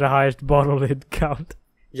kill the highest bottle lid count.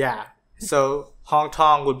 Yeah. So Hong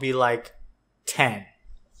Tong would be like 10.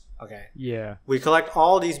 Okay. Yeah. We collect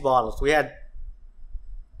all these bottles. We had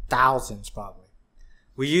thousands probably.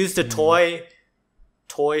 We used the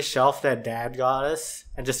toy shelf that Dad got us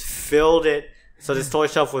and just filled it. So this toy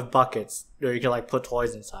shelf with buckets where you can like put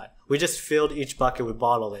toys inside. We just filled each bucket with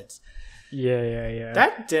bottle lids. Yeah.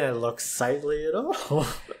 That didn't look sightly at all.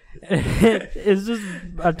 It's just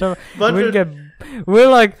we're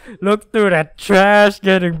like look through that trash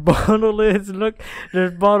getting bottle lids. Look,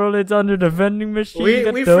 there's bottle lids under the vending machine.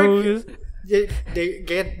 We those. They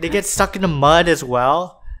get stuck in the mud as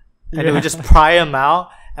well, and then we just pry them out.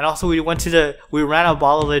 And also we ran out of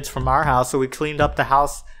bottle lids from our house, so we cleaned up the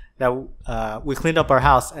house. We cleaned up our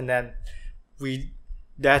house, and then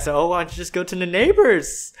Dad said, "Oh, why don't you just go to the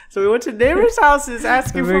neighbors?" So we went to neighbors' houses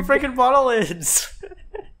asking for freaking bottle lids.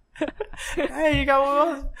 Hey, you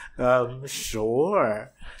got one?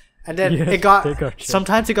 Sure. And then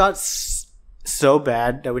sometimes it got so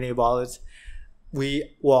bad that we needed bottle lids. I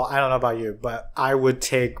don't know about you, but I would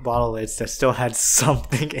take bottle lids that still had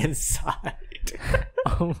something inside.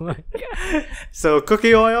 Oh my god. So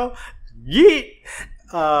cooking oil, yeet.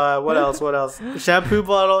 What else? Shampoo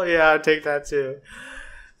bottle, yeah, I'd take that too.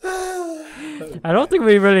 I don't think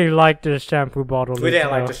we really liked the shampoo bottles. We didn't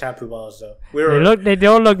like the shampoo bottles though. They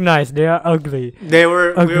don't look nice. They are ugly. We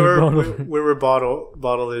were bottle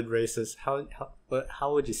lid racists. How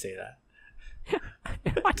would you say that?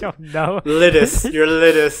 I don't know. Lidist. You're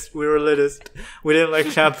lidist. We were lidist. We didn't like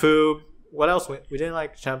shampoo. What else? We didn't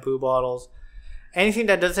like shampoo bottles. Anything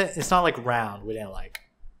that it's not like round, we didn't like.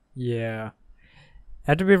 Yeah.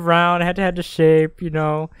 Had to be round, had to have the shape,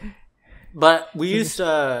 But we used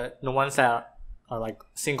the ones that are like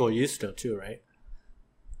single use though too, right?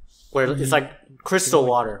 Where it's like crystal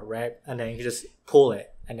water, right? And then you can just pull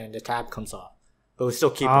it and then the tap comes off. But we still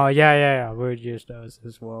keep it. Oh, yeah. We would use those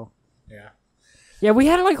as well. Yeah. Yeah, we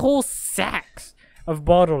had like whole sacks of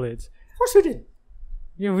bottle lids. Of course we did.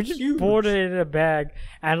 Yeah, we just poured it in a bag.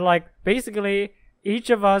 And like basically each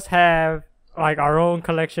of us have like our own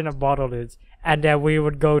collection of bottle lids. And then we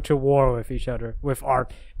would go to war with each other with our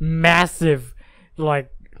massive,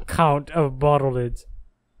 like, count of bottle lids.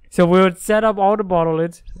 So we would set up all the bottle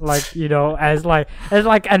lids, like, as like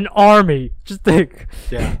an army. Just think.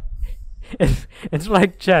 Yeah. It's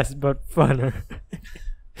like chess, but funner.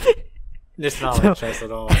 It's not like chess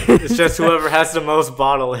at all. It's just whoever has the most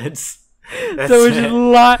bottle lids. So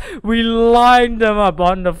we lined them up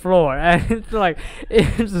on the floor, and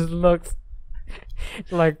it just looks.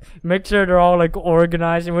 Like, make sure they're all like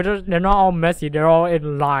organized, and they're not all messy. They're all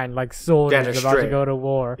in line, like soldiers about to go to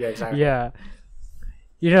war. Yeah, exactly.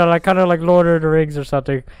 Yeah, like kind of like Lord of the Rings or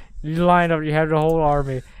something. You line up, you have the whole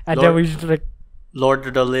army, and then we just like Lord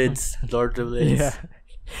of the Lids. Yeah,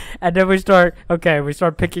 and then we start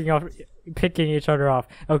picking each other off.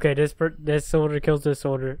 Okay, this soldier kills this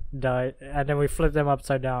soldier, die, and then we flip them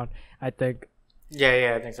upside down. I think.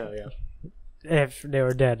 Yeah, I think so. Yeah. If they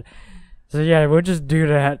were dead. So yeah, we'll just do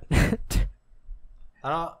that.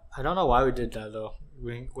 I don't know why we did that though.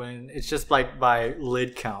 When it's just like by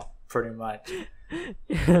lid count, pretty much.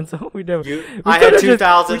 Yeah, that's what we do. I had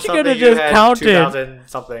 2,000 something. You had 2,000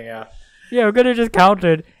 something. Yeah. Yeah, we could have just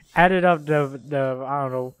counted, added up the I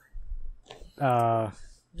don't know.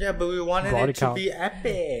 Yeah, but we wanted it to be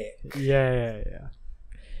epic. Yeah.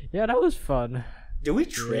 Yeah, that was fun. Did we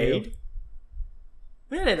trade?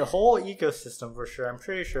 We had a whole ecosystem for sure. I'm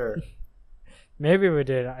pretty sure. Maybe we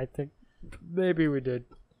did. I think maybe we did.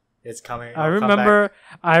 It's coming. I remember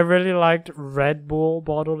I really liked Red Bull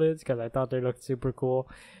bottle lids because I thought they looked super cool.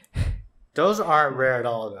 Those aren't rare at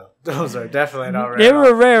all, though. Those are definitely not rare. They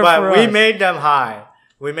were rare, but we made them high.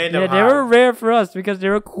 We made them high. Yeah, they were rare for us because they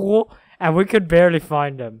were cool and we could barely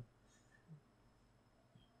find them.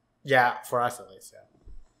 Yeah, for us at least. Yeah.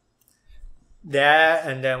 That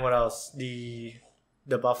and then what else? The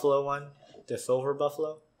buffalo one, the silver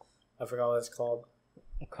buffalo. I forgot what it's called.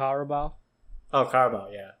 Carabao. Oh, Carabao,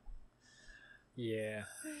 yeah. Yeah.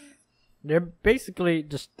 They're basically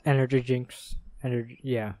just energy drinks.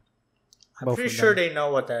 Yeah. I'm pretty sure they know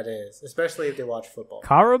what that is, especially if they watch football.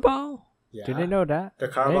 Carabao? Yeah. Do they know that? The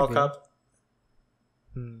Carabao Maybe. Cup?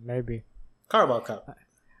 Maybe. Carabao Cup.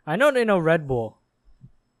 I know they know Red Bull.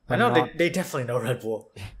 I know they definitely know Red Bull.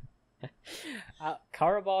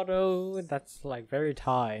 Carabao, though, that's like very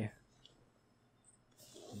Thai.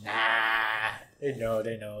 Nah. They know.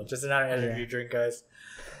 Just another energy drink, guys.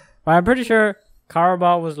 But I'm pretty sure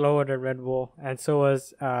Carabao was lower than Red Bull, and so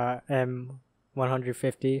was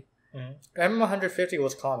M150. M150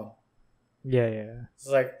 was common. Yeah. It's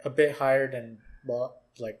like a bit higher than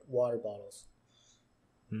like water bottles.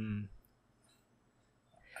 I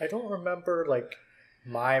don't remember like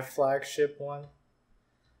my flagship one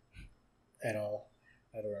at all.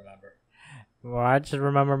 I don't remember. Well, I just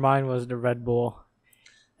remember mine was the Red Bull.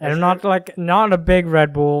 And not a big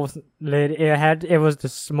Red Bull lid. It was the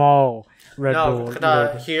small Red Bull.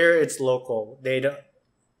 No, here it's local. They don't.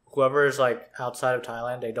 Whoever is like outside of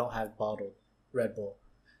Thailand, they don't have bottled Red Bull.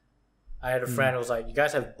 I had a friend who was like, "You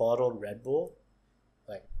guys have bottled Red Bull?"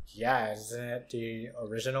 Like, yeah, isn't it the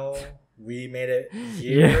original? We made it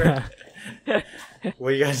here. Yeah. What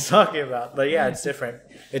are you guys talking about? But yeah, it's different.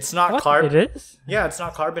 It's not It is? Yeah, it's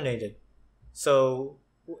not carbonated. So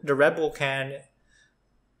the Red Bull can.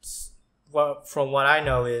 Well, from what I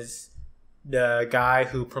know, is the guy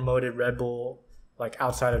who promoted Red Bull like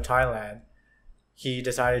outside of Thailand, he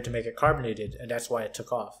decided to make it carbonated, and that's why it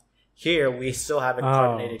took off. Here, we still have it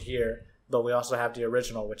carbonated here, but we also have the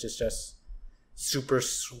original, which is just super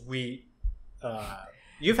sweet.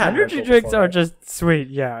 You've had energy drinks before, are right? just sweet.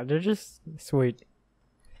 Yeah, they're just sweet.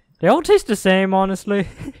 They all taste the same, honestly.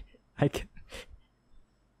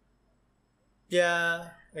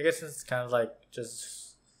 Yeah, I guess it's kind of like just.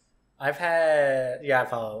 I've had they're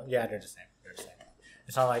the same.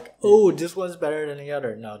 It's not like, oh, this one's better than the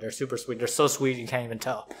other. No, they're super sweet. They're so sweet you can't even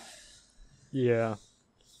tell. Yeah.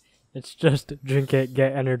 It's just drink it,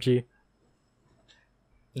 get energy.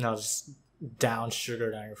 No, just down sugar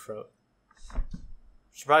down your throat.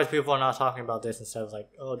 Surprised people are not talking about this instead of like,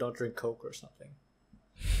 oh, don't drink Coke or something.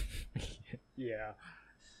 Yeah.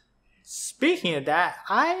 Speaking of that,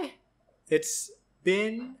 it's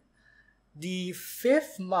been the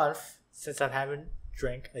 5th month since I haven't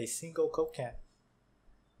drank a single Coke can.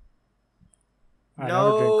 I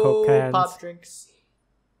never drink Coke cans. Pop drinks.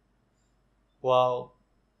 Well,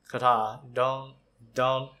 Kata, don't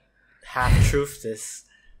half-truth this,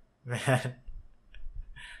 man.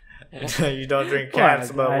 You don't drink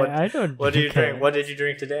cans, but what do you drink? What did you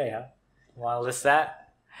drink today, huh? Want to list that?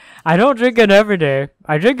 I don't drink it every day.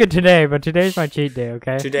 I drink it today, but today's my cheat day,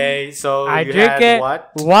 okay? Today, so I you drink had it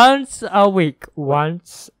what? once a week. Nah,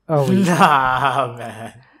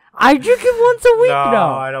 man. I drink it once a week no,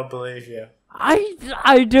 now. I don't believe you. I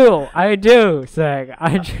do, Saeng.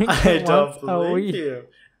 I drink it once a week. You.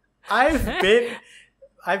 I've been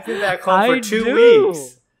back home for 2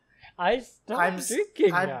 weeks. I stopped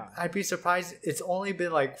drinking now. I'd be surprised. It's only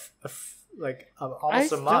been like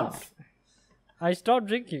almost a month. I stopped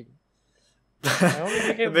drinking.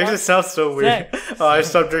 It makes it sound so weird. Oh, I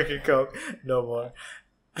stopped drinking Coke. No more.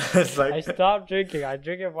 It's like I stopped drinking. I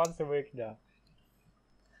drink it once a week now.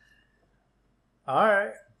 All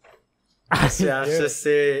right. Let's just see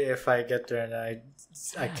if I get there and I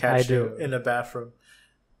catch you in the bathroom,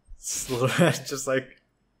 just like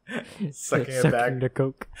sucking it back, the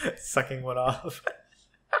Coke, sucking one off.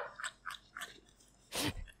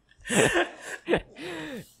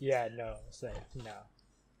 Yeah, no.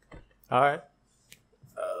 All right.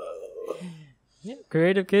 Yeah,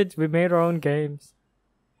 creative kids. We made our own games.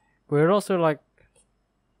 We're also like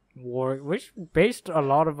which based a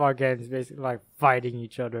lot of our games basically like fighting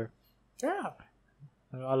each other. Yeah.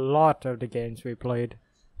 A lot of the games we played.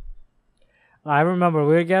 I remember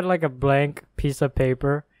we'd get like a blank piece of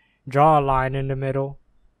paper, draw a line in the middle,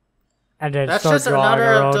 and then start drawing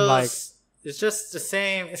our own like. It's just the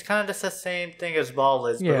same. It's kind of just the same thing as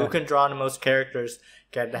Bottlelid, but who can draw the most characters?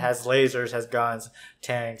 That has lasers, has guns,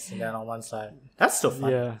 tanks, and then on one side. That's still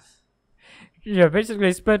fun. Yeah.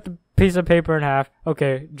 Basically, split the piece of paper in half.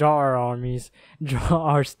 Okay, draw our armies, draw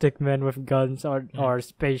our stickmen with guns or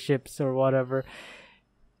spaceships or whatever.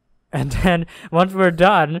 And then once we're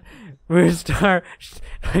done, we start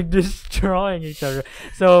like destroying each other.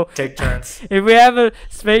 So take turns. If we have a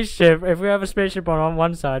spaceship on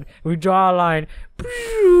one side, we draw a line,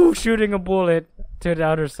 shooting a bullet to the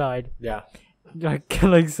other side. Yeah. Like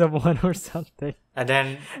killing someone or something. And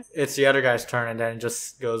then it's the other guy's turn, and then it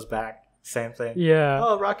just goes back. Same thing. Yeah.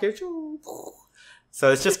 Oh, rocket.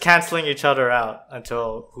 So it's just canceling each other out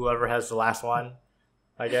until whoever has the last one,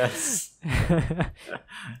 I guess.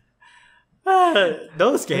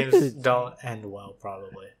 Those games don't end well,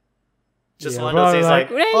 probably. Just one of those things like,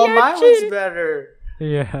 oh, my one's better.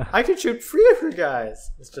 Yeah. I can shoot 3 of you guys.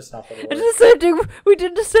 It's just not gonna work. It's the same thing. We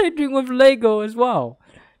did the same thing with Lego as well.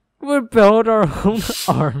 We built our own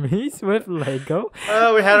armies with Lego.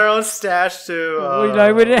 Oh, we had our own stash too.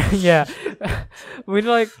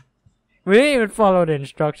 We didn't even follow the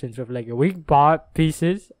instructions with Lego. We bought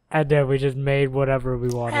pieces and then we just made whatever we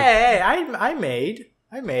wanted. Hey,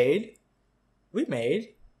 we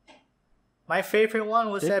made. My favorite one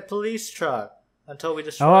was that police truck until we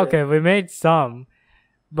destroyed it. We made some,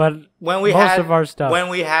 but when we most had, of our stuff. When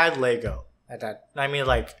we had Lego at that, I mean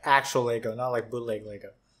like actual Lego, not like bootleg Lego.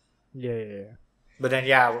 Yeah. But then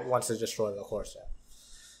once it's destroyed, of course. Yeah.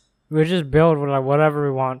 We just build with like whatever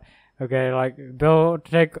we want. Okay, like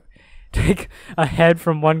take a head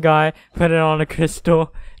from one guy, put it on a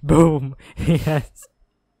crystal, boom. Yes.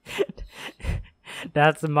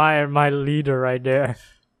 That's my leader right there.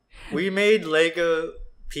 We made Lego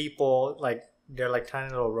people like they're like tiny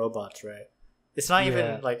little robots, right? It's not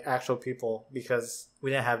even like actual people because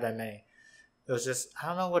we didn't have that many. It was just I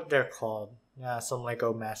don't know what they're called. Yeah, some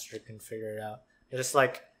Lego master can figure it out. It's just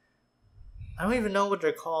like I don't even know what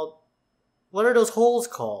they're called. What are those holes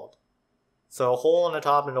called? So a hole on the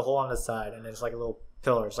top and a hole on the side, and it's like a little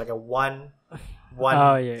pillar. It's like a one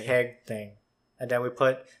peg thing. And then we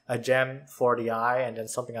put a gem for the eye and then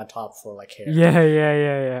something on top for like hair.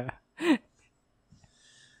 Yeah.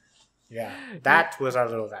 Yeah, that was our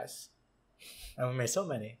little guys. And we made so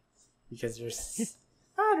many. Because they're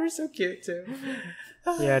so cute too.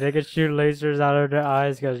 Yeah, they can shoot lasers out of their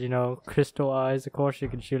eyes because, crystal eyes, of course you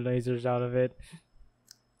can shoot lasers out of it.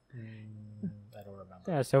 I don't remember.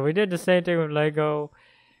 Yeah, so we did the same thing with Lego.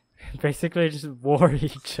 Basically just wore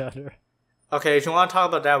each other. Okay, if you want to talk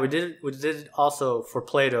about that, we did it also for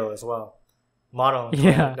Play-Doh as well. Model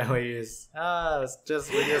that we use.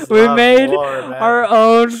 We made war, man. our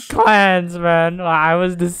own clans, man. I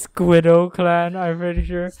was the Squiddo clan, I'm pretty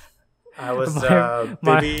sure. I was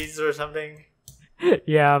Bibbies or something.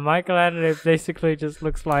 Yeah, my clan it basically just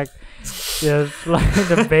looks like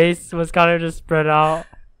the base was kind of just spread out.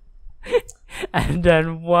 And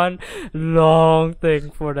then one long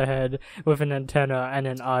thing for the head with an antenna and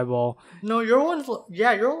an eyeball. No, your one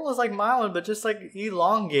was like my one, but just like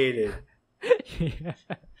elongated. Yeah.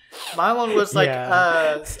 My one was like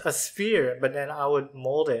a sphere, but then I would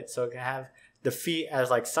mold it so it can have the feet as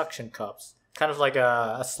like suction cups, kind of like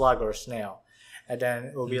a slug or a snail, and then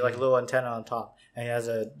it will be like a little antenna on top, and it has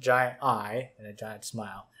a giant eye and a giant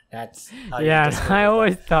smile. That's how I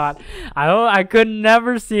always thought I could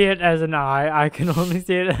never see it as an eye. I can only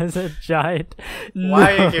see it as a giant nose.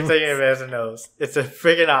 Why do you keep thinking of it as a nose? It's a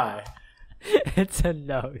friggin' eye. It's a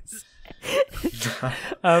nose.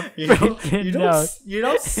 You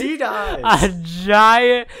don't see the eyes. A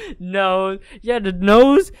giant nose. Yeah, the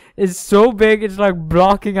nose is so big it's like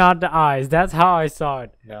blocking out the eyes. That's how I saw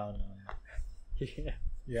it. No. Yeah.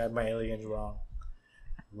 You had my aliens wrong.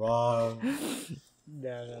 Wrong.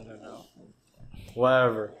 No.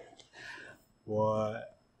 Whatever.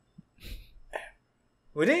 What?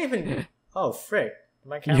 We didn't even. Oh, frick.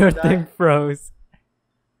 My camera Your died? thing froze.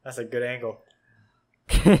 That's a good angle.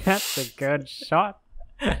 That's a good shot.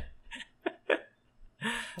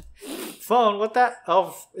 Phone, what that?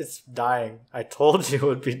 Oh, it's dying. I told you it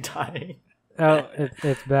would be dying. Oh,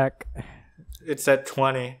 it's back. It's at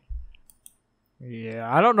 20. Yeah,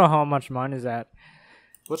 I don't know how much mine is at.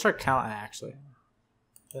 What's our count actually?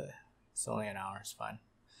 It's only an hour. It's fine.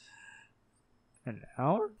 An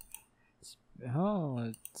hour?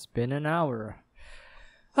 It's been an hour.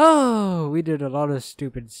 Oh, we did a lot of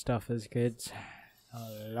stupid stuff as kids.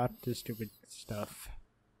 A lot of stupid stuff.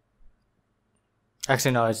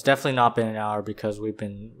 Actually, no, it's definitely not been an hour because we've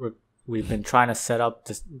been trying to set up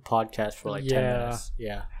this podcast for like 10 minutes.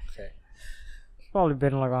 Yeah. Okay. It's probably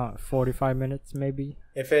been like 45 minutes, maybe.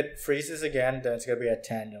 If it freezes again, then it's gonna be at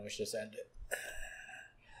 10, and we should just end it.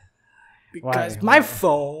 Because my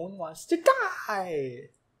phone wants to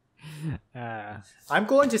die. I'm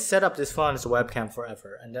going to set up this phone as a webcam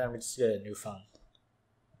forever, and then we just get a new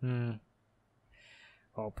phone.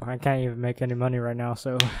 Oh, I can't even make any money right now,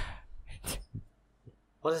 so.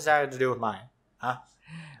 What does that have to do with mine? Huh?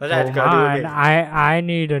 What does that have to do with me? I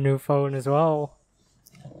need a new phone as well.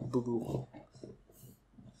 Boo boo.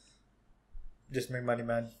 Just make money,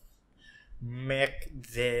 man. Make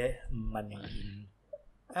the money.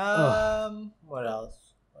 What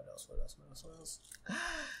else?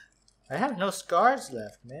 I have no scars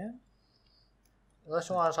left, man. Unless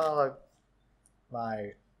you want to talk like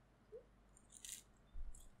my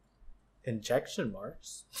injection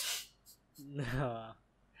marks. No.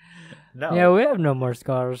 No. Yeah, we have no more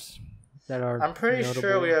scars that are. I'm pretty notable.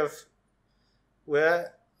 sure we have.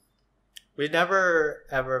 We never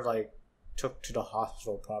ever like took to the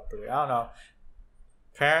hospital properly. I don't know.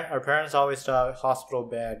 Our parents always thought hospital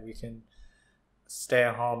bad. We can stay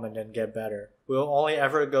at home and then get better. We'll only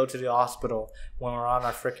ever go to the hospital when we're on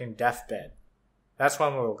our freaking deathbed. That's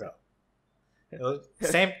when we'll go.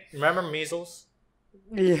 Same. Remember measles?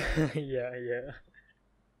 Yeah.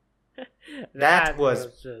 That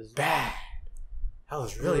was just bad. That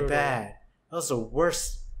was really brutal. bad. That was the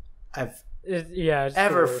worst I've it's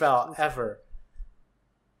ever the worst. felt, ever.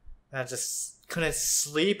 And I just couldn't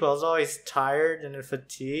sleep. I was always tired and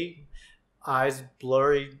fatigued. Eyes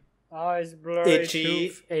blurry, Eyes blurry, itchy,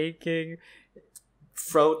 tooth aching,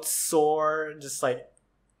 throat sore, just like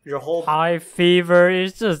your whole high fever.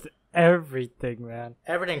 It's just everything, man.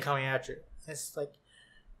 everything coming at you. It's like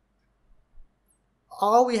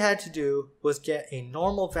all we had to do was get a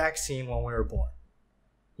normal vaccine when we were born.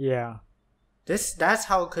 Yeah. That's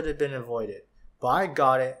how it could have been avoided. But I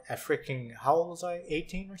got it at freaking, how old was I?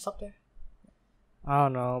 18 or something? I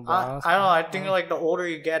don't know. But I don't know. I think like the older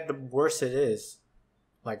you get, the worse it is,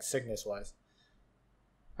 like sickness wise.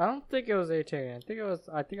 I don't think it was 18. I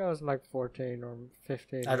think I was like 14 or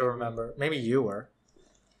 15. I don't remember. Maybe you were.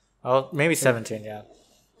 Oh, maybe 17. Yeah,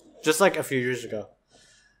 just like a few years ago.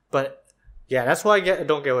 But yeah, that's why I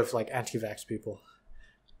don't get with like anti-vax people.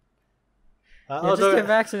 Yeah, just get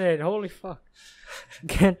vaccinated. Holy fuck.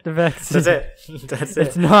 Get the vaccine. That's it. That's it.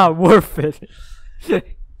 It's not worth it.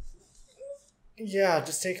 Yeah,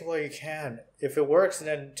 just take it while you can. If it works,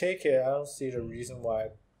 then take it. I don't see the reason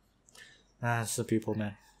why. It's the people,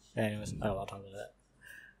 man. Anyways, I don't want to talk about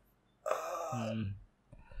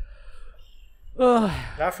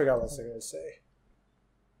that. I forgot what I was going to say.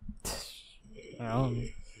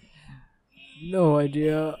 No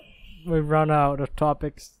idea. We've run out of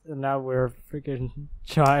topics, and now we're freaking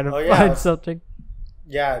trying to yeah, find something.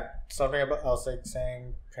 Yeah, something about, I was like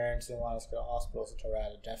saying parents didn't want us to go to hospitals until we're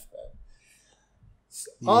at a deathbed.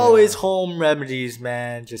 Always home remedies,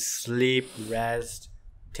 man. Just sleep, rest,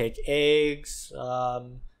 take eggs.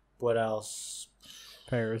 What else?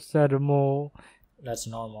 Paracetamol. That's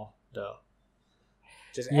normal, though.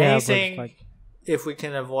 Just Yeah, anything but like, if we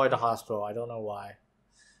can avoid the hospital. I don't know why.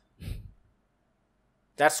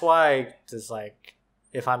 That's why, just like,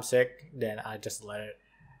 if I'm sick, then I just let it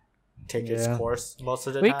take its course most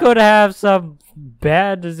of the time. we could have some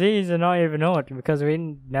bad disease and not even know it because we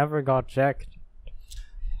never got checked.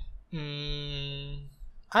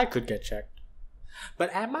 I could get checked.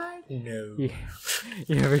 But am I? No.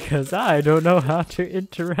 Yeah, because I don't know how to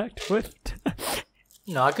interact with it.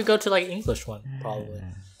 No, I could go to like English one, probably.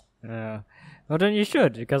 Yeah. Well, then you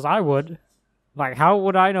should, because I would. Like, how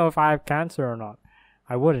would I know if I have cancer or not?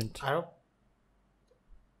 I wouldn't. I don't.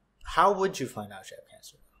 How would you find out you have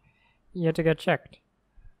cancer? You have to get checked.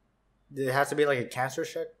 It has to be like a cancer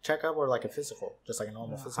checkup or like a physical, just like a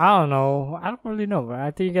normal physical. I don't know. I don't really know. But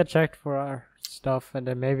I think you get checked for our stuff, and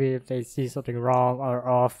then maybe if they see something wrong or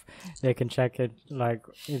off, they can check it like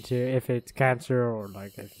into if it's cancer or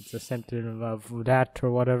like if it's a symptom of that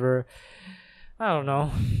or whatever. I don't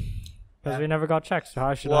know. Because we never got checked, so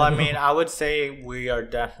how should I know? Mean, I would say we are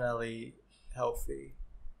definitely healthy.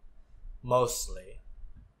 Mostly.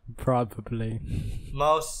 Probably.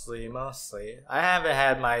 Mostly. I haven't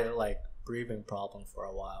had my like breathing problem for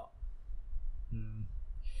a while.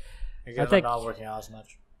 Because I'm not working out as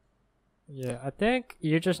much. Yeah, I think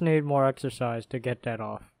you just need more exercise to get that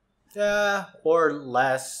off. Yeah, or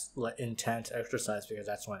less intense exercise because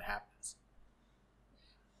that's when it happens.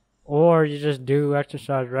 Or you just do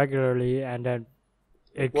exercise regularly and then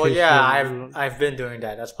it Well, yeah, I've been doing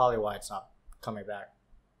that. That's probably why it's not coming back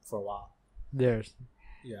for a while. Yeah.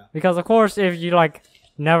 Because of course, if you like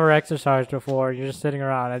never exercised before, you're just sitting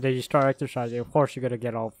around and then you start exercising, of course you're gonna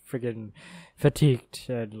get all freaking fatigued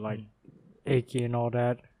and like achy and all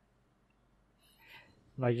that.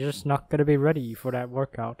 Like you're just not gonna be ready for that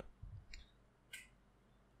workout.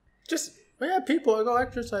 People go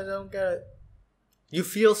exercise. I don't get it. You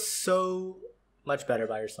feel so much better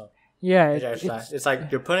by yourself. Yeah, it's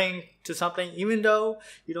like you're putting to something, even though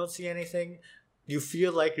you don't see anything. You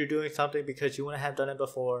feel like you're doing something because you wouldn't have done it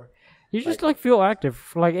before. You just like feel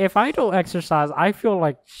active. Like if I don't exercise, I feel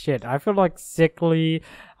like shit. I feel like sickly.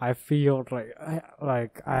 I feel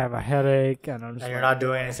like I have a headache, and I'm just. And you're not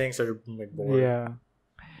doing anything, so you're like bored. Yeah.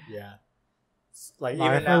 Yeah. Like I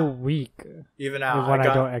even now. feel weak. Even now, when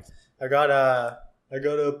I don't exercise. I got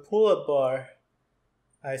a pull-up bar.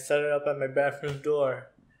 I set it up at my bathroom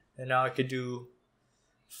door, and now I could do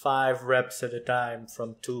 5 reps at a time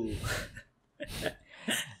from 2.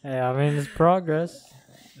 Yeah, I mean it's progress.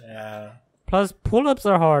 Yeah. Plus, pull-ups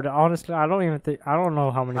are hard. Honestly, I don't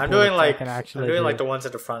know how many. I'm doing like the ones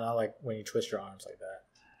at the front, not like when you twist your arms like that.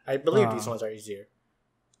 I believe these ones are easier.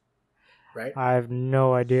 Right? I have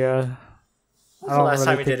no idea. When's the last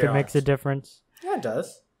time you did it makes a difference. Yeah, it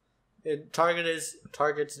does. It targets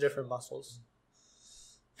different muscles.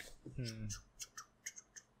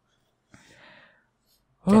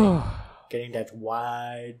 Getting that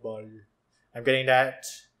wide body. I'm getting that.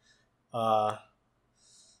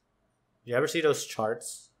 You ever see those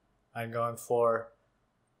charts? I'm going for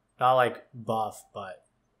not like buff, but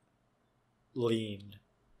lean.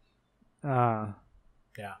 Yeah,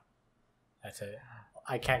 that's it.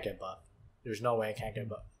 I can't get buff. There's no way I can get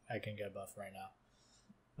buff right now.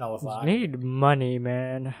 Not with you need money,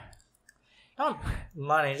 man. Not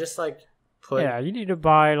money, just like you need to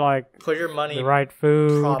buy like put your money the right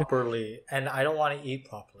food properly, and I don't want to eat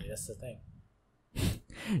properly. That's the thing.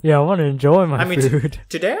 Yeah, I want to enjoy my food.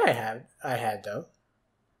 Today I had though.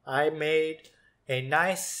 I made a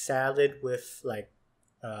nice salad with like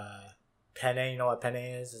penne. You know what penne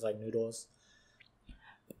is? It's like noodles.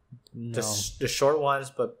 No. The short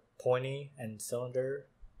ones, but pointy and cylinder.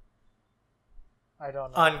 I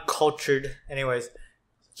don't know. Uncultured. Anyways,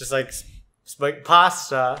 just like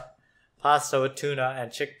pasta with tuna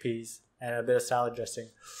and chickpeas and a bit of salad dressing.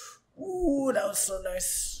 Ooh, that was so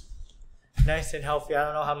nice. Nice and healthy. I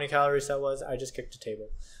don't know how many calories that was. I just kicked the table.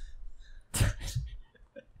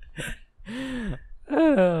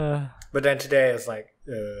 But then today it's like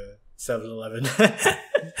 7-Eleven.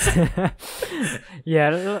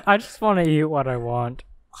 Yeah, I just want to eat what I want.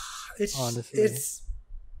 Honestly.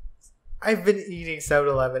 I've been eating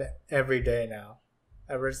 7-Eleven every day now,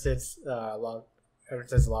 ever since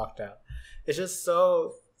lockdown. It's just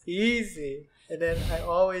so easy, and then I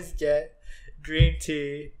always get green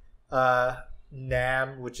tea,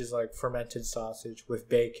 nam, which is like fermented sausage with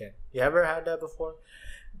bacon. You ever had that before?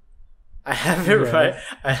 I have it right.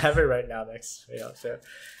 I have it right now next to me. So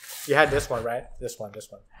you had this one, right? This one.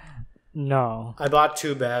 No. I bought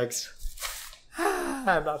 2 bags.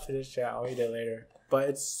 I'm not finished yet. I'll eat it later. But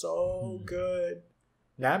it's so good.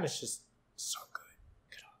 Nam is just so good.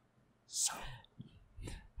 So.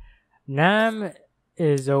 Nam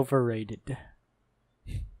is overrated.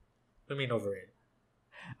 What do you mean overrated?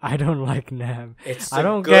 I don't like Nam. I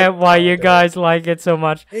don't get why you guys like it so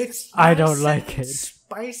much. I don't like it.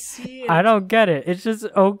 Spicy. I don't get it. It's just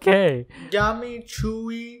okay. Yummy,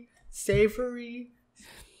 chewy, savory,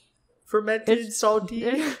 fermented, salty.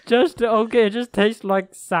 It's just okay. It just tastes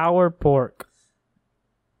like sour pork.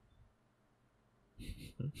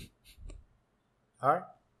 Alright.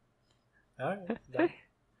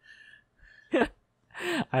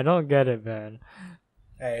 I don't get it, man.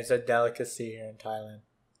 Hey, it's a delicacy here in Thailand.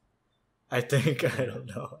 I think. I don't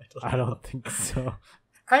know. I don't think so.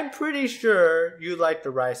 I'm pretty sure you like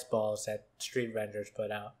the rice balls that street vendors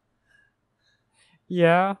put out.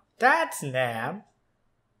 Yeah. That's Nam.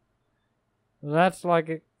 That's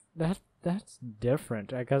like that's different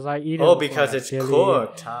because I eat it. Oh, because it's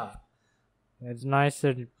cooked, huh? It's nice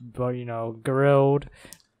and grilled.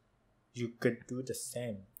 You could do the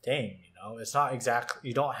same thing, It's not exactly.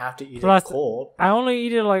 You don't have to eat it cold. I only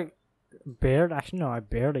eat it like barely. Actually, no, I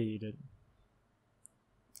barely eat it.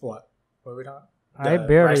 What? What are we talking? I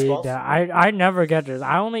barely eat that. I never get this.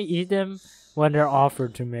 I only eat them when they're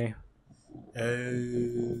offered to me.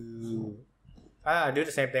 Oh. I do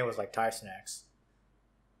the same thing with like Thai snacks.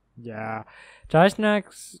 Yeah, Thai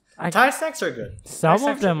snacks. Thai snacks are good. Some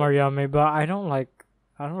of them are yummy, but I don't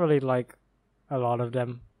really like a lot of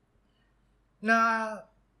them. Nah,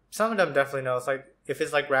 some of them definitely no. It's like if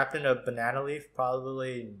it's like wrapped in a banana leaf,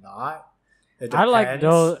 probably not. I like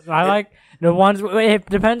those. I like the ones. It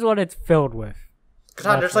depends what it's filled with.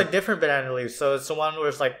 Cause there's like different banana leaves. So it's the one where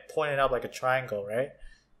it's like pointed up like a triangle, right?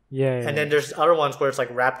 Yeah. And then there's other ones where it's like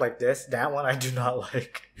wrapped like this. That one I do not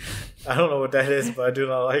like. I don't know what that is, but I do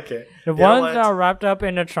not like it. The ones that are wrapped up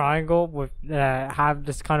in a triangle with have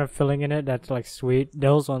this kind of filling in it that's like sweet.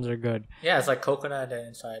 Those ones are good. Yeah, it's like coconut and then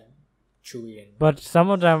inside chewy. But some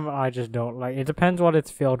of them I just don't like. It depends what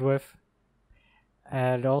it's filled with.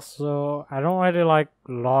 And also, I don't really like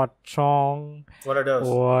lo chong. What are those?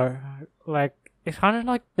 Or like it's kind of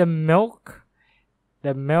like the milk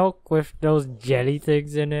with those jelly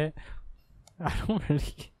things in it. I don't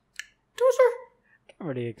really. Can't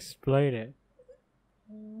really explain it.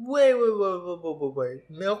 Wait.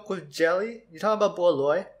 Milk with jelly? You talking about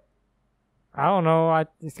Bottlelid? I don't know.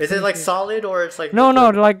 Is it like solid or it's like... No,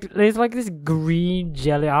 like it's like this green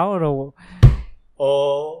jelly. I don't know.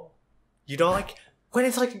 Oh, you don't like... when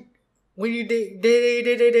it's like when you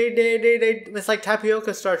it's like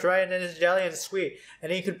tapioca starch, right? And then it's jelly and it's sweet, and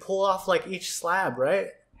then you could pull off like each slab, right?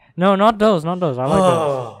 No, not those. I like those.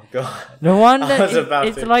 Oh god! The one that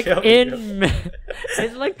it's like in,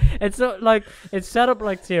 it's like it's set up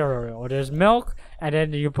like cereal. There's milk, and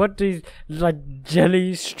then you put these like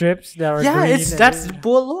jelly strips that are green. That's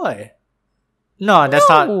Bottlelid. No, that's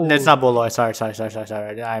not Bottlelid.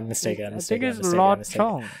 Sorry. I'm mistaken. I think it's Lot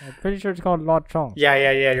Chong. I'm pretty sure it's called Lot Chong.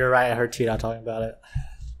 Yeah. You're right. I heard Tina talking about it.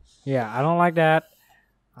 Yeah, I don't like that.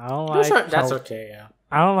 I don't like. That's okay. Yeah.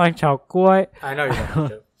 I don't like chao kuai. I know you don't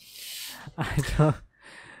like it. I don't.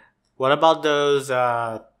 What about those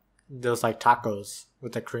like tacos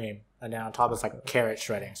with the cream, and then on top it's like carrot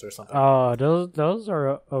shreddings or something? Oh, those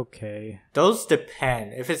are okay. Those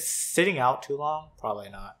depend. If it's sitting out too long, probably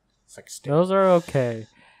not. It's like those are okay,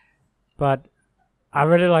 but I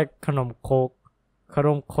really like Khanom Kok.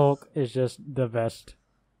 Khanom Kok is just the best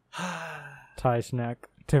Thai snack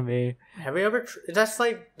to me. Have you ever? That's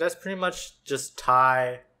pretty much just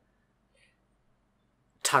Thai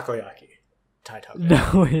takoyaki. Thai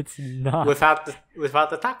takoyaki. No, it's not. Without the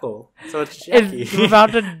taco, so it's yaki. It's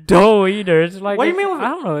without the dough either. It's like what do you mean? I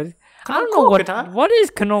don't know. I don't know what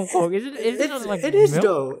is Khanom Kok. Is it like it is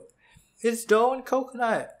dough. It's dough and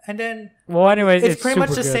coconut, and then anyways, it's pretty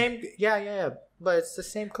much the good. same. Yeah. But it's the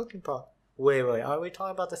same cooking pot. Wait. Are we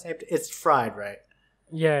talking about the same? It's fried, right?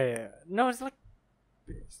 Yeah. No, it's like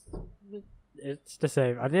it's the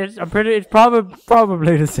same. It's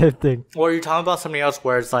probably the same thing. Or are you talking about something else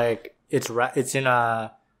where it's like it's in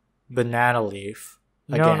a banana leaf?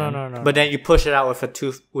 Again, No. But then you push it out with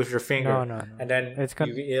your finger. No. And then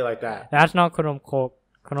you eat it like that. That's not Khanom Kok.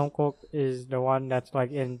 Khanom Kok is the one that's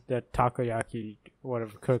like in the takoyaki,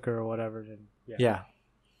 whatever cooker or whatever. Then yeah.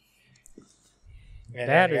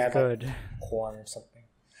 That is good. Like corn or something.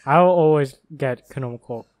 I will always get Khanom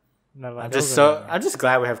Kok. I'm just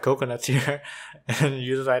glad we have coconuts here, and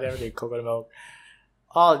use like everything coconut milk.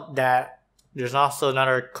 All that. There's also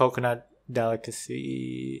another coconut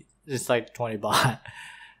delicacy. It's like 20 baht.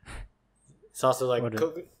 It's also like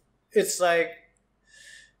it's like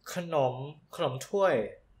ขนมถ้วย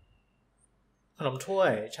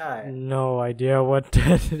ใช่ No idea what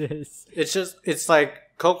that is. It's like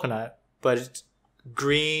coconut, but it's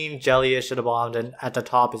green jellyish at the bottom, and at the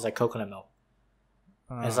top is like coconut milk.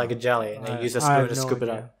 It's like a jelly, and they use a spoon to scoop it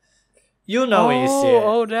up. You'll know when you see it.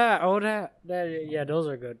 Oh, that. Yeah, those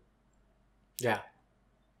are good. Yeah,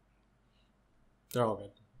 they're all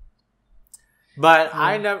good. But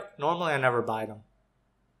I never buy them.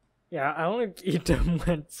 Yeah, I only eat them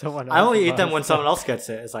when someone else. I only eat them when someone else gets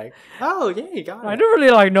it. It's like, oh yeah, you got it. I don't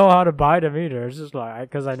really know how to buy them either. It's just like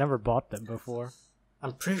because I never bought them before.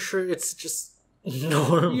 I'm pretty sure it's just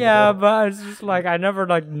normal. Yeah, but it's just like I never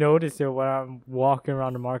notice it when I'm walking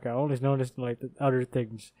around the market. I always notice the other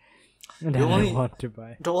things that I want to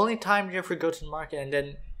buy. The only time you ever go to the market and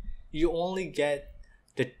then you only get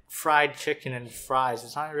the fried chicken and fries.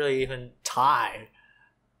 It's not really even Thai.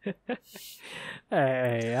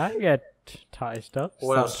 Hey, I get Thai stuff.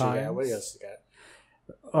 What else do you get? What else do you get?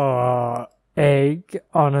 Egg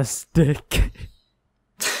on a stick.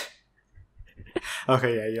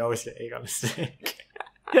 Okay, yeah, you always get egg on a stick.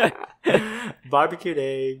 Barbecued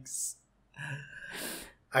eggs.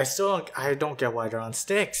 I don't get why they're on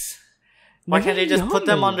sticks. Why can't they just put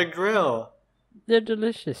them on the grill? They're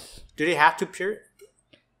delicious. Do they have to pure?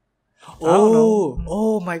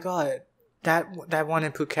 Oh my god. That one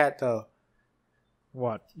in Phuket though.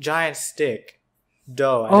 What? Giant stick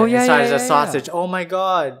dough. And inside is a sausage. Yeah. Oh my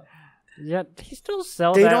god. Yeah, they still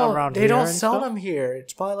sell that around here. They don't sell them here.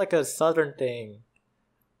 It's probably like a southern thing.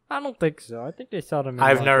 I don't think so. I think they sell them.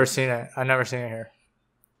 I've never seen it. I've never seen it here.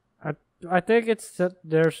 I think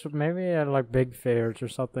there's maybe at like big fairs or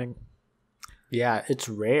something. Yeah, it's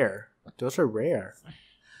rare. Those are rare.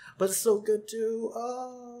 But it's so good too.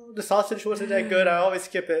 Oh, the sausage wasn't that good. I always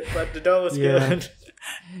skip it, but the dough was good.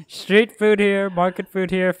 Street food here, market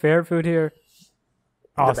food here, fair food here.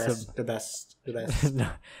 Awesome. The best.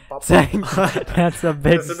 No. Saeng, that's a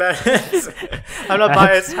big. That's the best. I'm not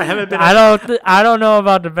biased. I haven't been. I don't know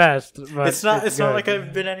about the best, but it's not like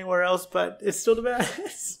I've been anywhere else, but it's still the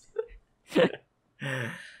best.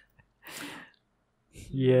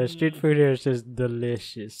 Yeah, street food here is just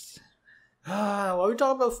delicious. Why are we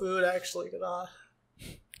talking about food actually?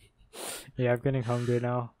 Yeah, I'm getting hungry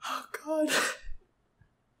now. Oh god.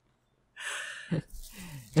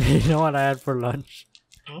 You know what I had for lunch?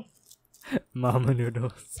 Huh? Mama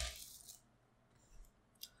noodles.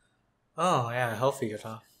 Oh yeah, healthy,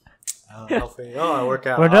 huh? I work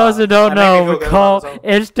out. For those who don't know, we call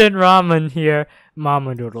instant ramen here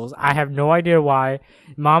Mama Noodles. I have no idea why.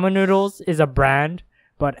 Mama Noodles is a brand,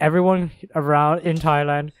 but everyone around in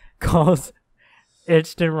Thailand calls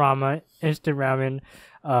instant ramen,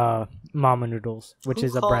 Mama Noodles, which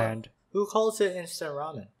is a brand. Who calls it instant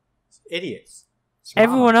ramen? Idiots.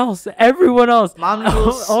 Everyone else. Mama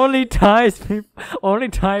Noodles. Only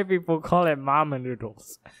Thai people call it Mama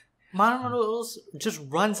Noodles. Mama Noodles just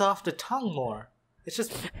runs off the tongue more. It's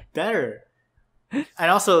just better.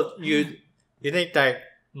 And also, you think that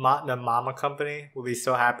the Mama company will be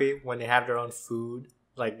so happy when they have their own food?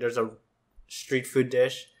 Like, there's a street food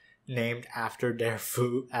dish named after their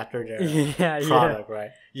food, after their product,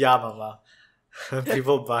 right? Yamama.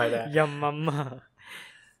 People buy that. Yamama.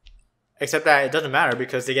 Except that it doesn't matter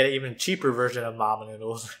because they get an even cheaper version of Mama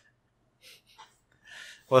Noodles.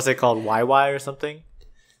 What's it called? YY or something?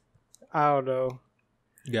 I don't know.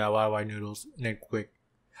 Yeah, YY noodles. Nick, quick.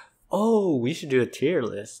 Oh, we should do a tier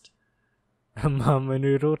list. A Mama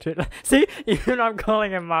Noodle tier list. See, even I'm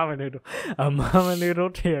calling it Mama Noodle. A Mama Noodle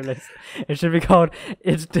tier list. It should be called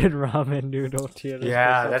Instant Ramen Noodle tier list.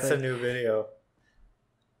 Yeah, that's a new video.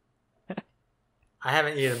 I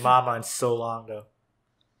haven't eaten Mama in so long, though.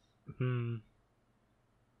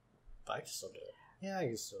 But I can still do it. Yeah, I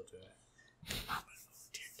can still do it. Mama Noodle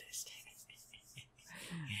tier list.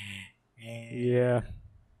 Yeah.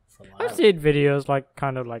 I've seen videos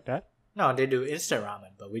kind of like that. No, they do instant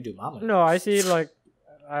ramen, but we do Mama Noodles. No, I see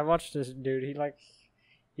I watched this dude.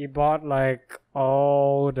 He bought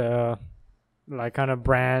all the kind of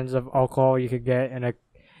brands of alcohol you could get in a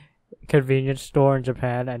convenience store in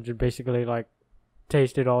Japan, and just basically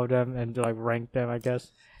tasted all of them and ranked them, I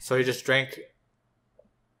guess. So he just drank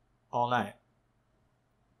all night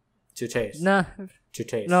to taste. Nah. To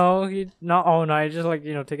taste. No, he not all night. Just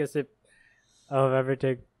take a sip of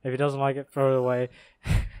everything. If he doesn't like it, throw it away.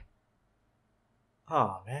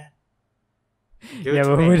 Oh man. Yeah,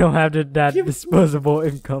 but we don't have that disposable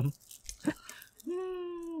income.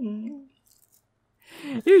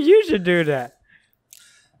 You should do that.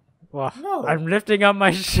 Wow. No. I'm lifting up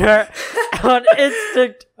my shirt on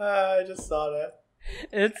instinct. I just saw that.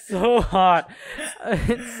 It's so hot.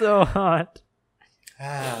 It's so hot.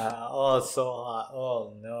 Oh, it's so hot.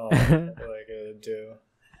 Oh no. What am I gonna do?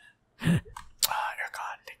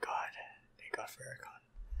 Aircon. Thank God. Thank God for aircon.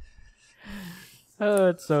 Oh,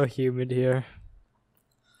 it's so humid here.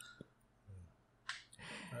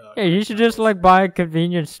 Yeah, you should just buy a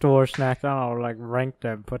convenience store snacks. I don't know, rank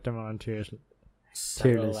them, put them on tier list.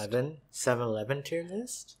 7-Eleven tier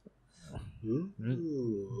list?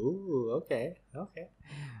 Ooh, okay.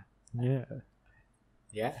 Yeah.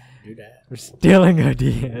 Yeah, do that. We're stealing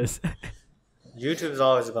ideas. YouTube's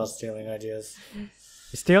always about stealing ideas.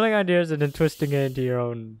 Stealing ideas and then twisting it into your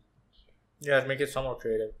own. Yeah, make it somewhat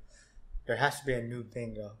creative. There has to be a new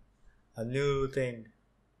thing, though. A new thing.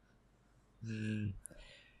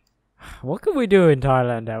 What could we do in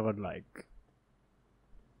Thailand that would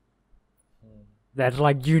that's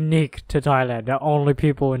unique to Thailand, that only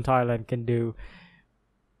people in Thailand can do?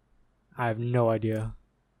 I have no idea.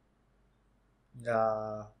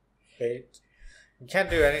 You can't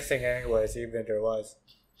do anything anyways, even if there was.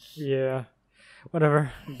 Yeah.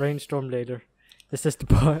 Whatever. Brainstorm later. This is the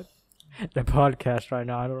podcast right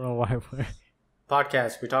now. I don't know why we're...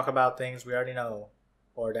 Podcast. We talk about things we already know.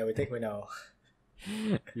 Or that we think we know.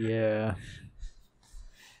 Yeah.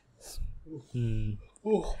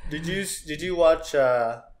 Ooh. Did you watch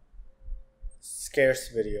Scarce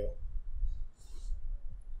video?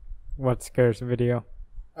 What Scarce video?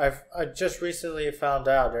 I just recently found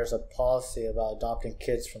out there's a policy about adopting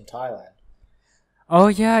kids from Thailand. Oh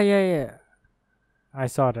yeah. I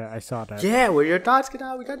saw that. Yeah, where your thoughts get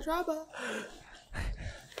out, we got drama.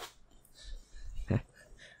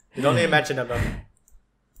 You don't need to mention them though.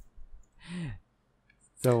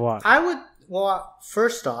 So what?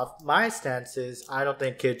 First off, my stance is I don't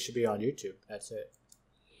think kids should be on YouTube. That's it.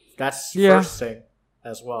 That's first thing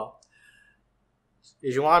as well.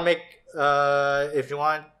 If you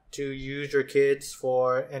want to use your kids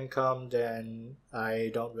for income, then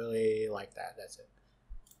I don't really like that. That's it.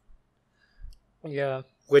 Yeah.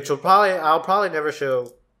 I'll probably never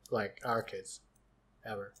show our kids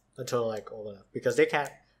ever until old enough, because they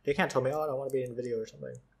can't tell me, oh, I don't want to be in a video or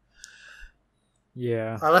something.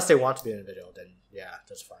 Yeah. Unless they want to be in a video, then yeah,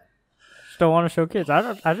 that's fine. Just don't want to show kids.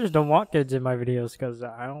 I just don't want kids in my videos because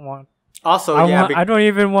I don't want. Also, I don't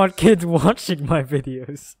even want kids watching my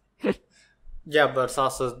videos. Yeah, but it's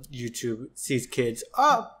also YouTube sees kids.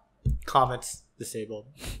 Comments disabled,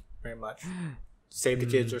 very much. Save the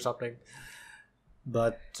kids or something.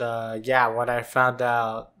 But yeah, when I found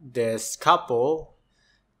out this couple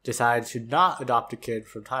decided to not adopt a kid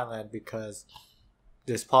from Thailand because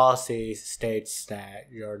this policy states that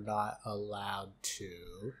you're not allowed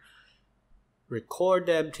to record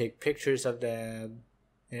them, take pictures of them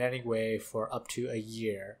in any way for up to a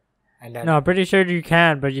year. And then, no, I'm pretty sure you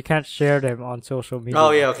can, but you can't share them on social media. Oh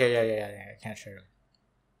yeah, okay, yeah. I can't share them.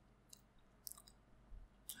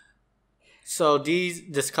 So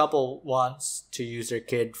this couple wants to use their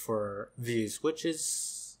kid for views, which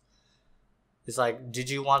is like, did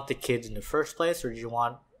you want the kid in the first place, or did you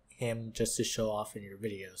want him just to show off in your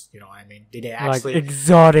videos? You know what I mean? Did they actually like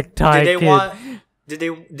exotic Thai did they kid?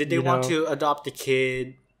 Did they want to adopt the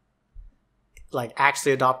kid, like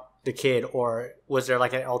actually adopt the kid, or was there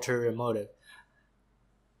like an ulterior motive?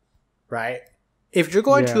 Right? If you're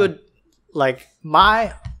going to in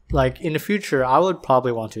the future, I would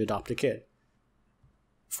probably want to adopt a kid.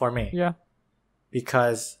 For me. Yeah.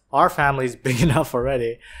 Because our family's big enough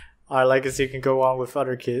already. Our legacy can go on with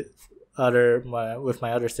with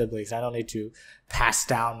my other siblings. I don't need to pass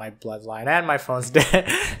down my bloodline, and my phone's dead.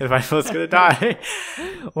 If my phone's gonna die.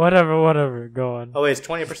 Whatever. Go on. Oh, wait, it's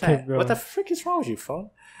 20%. What the frick is wrong with you, phone?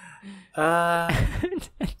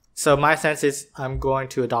 So my sense is I'm going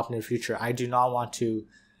to adopt in the future. I do not want to,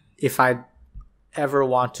 if I ever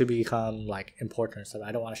want to become like important or something,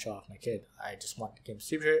 I don't want to show off my kid. I just want to keep him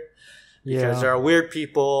secret because there are weird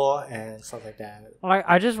people and stuff like that. Like,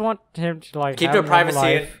 I just want him to like keep their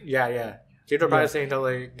privacy. Keep their privacy until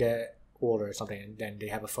they get older or something, and then they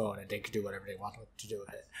have a phone and they can do whatever they want to do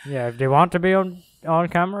with it. Yeah, if they want to be on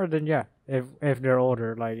camera, then yeah. If they're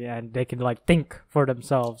older, like, and they can like think for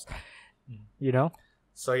themselves, you know.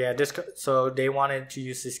 So yeah, so they wanted to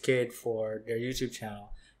use this kid for their YouTube channel.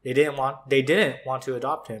 They didn't want to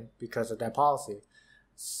adopt him because of that policy.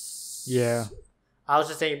 Yeah. I was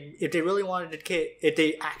just saying, if they really wanted the kid, if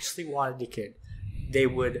they actually wanted the kid, they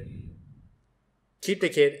would keep the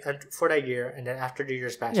kid for that year, and then after the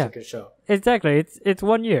year's passed, they could show. Exactly. It's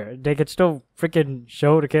 1 year. They could still freaking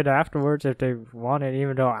show the kid afterwards if they wanted,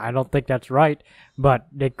 even though I don't think that's right. But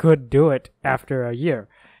they could do it after a year,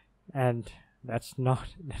 and that's not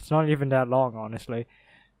even that long, honestly.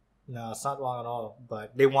 No, it's not long at all,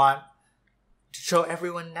 but they want to show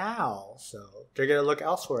everyone now, so they're gonna look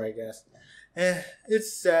elsewhere, I guess.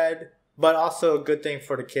 It's sad, but also a good thing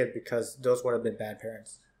for the kid because those would have been bad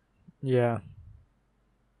parents. Yeah.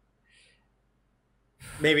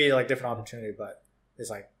 Maybe like different opportunity, but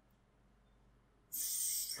it's like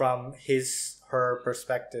from her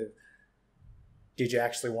perspective, did you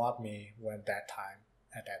actually want me at that time?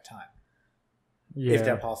 Yeah. If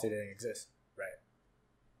that policy didn't exist.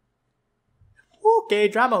 Okay,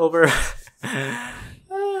 drama over.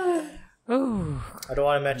 Oh, I don't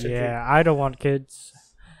want to mention. Yeah, I don't want kids.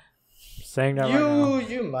 Saying that right now.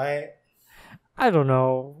 You might. I don't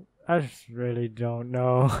know. I just really don't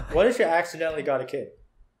know. What if you accidentally got a kid?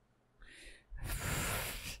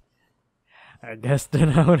 I guess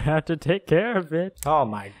then I would have to take care of it. Oh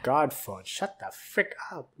my god, phone. Shut the frick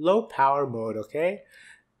up. Low power mode, okay?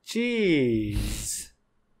 Jeez.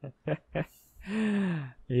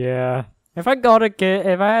 Yeah. If I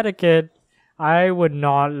had a kid, I would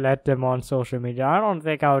not let them on social media. I don't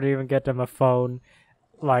think I would even get them a phone,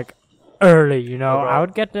 like, early, you know. I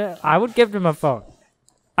would give them a phone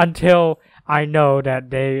until I know that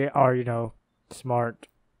they are, you know, smart.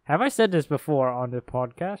 Have I said this before on the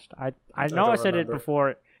podcast? I know I said it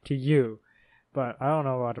before to you, but I don't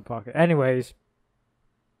know about the podcast. Anyways,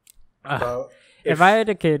 if I had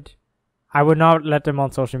a kid, I would not let them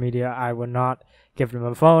on social media. I would not give them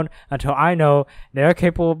a phone until I know they're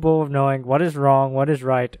capable of knowing what is wrong, what is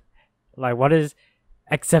right, like what is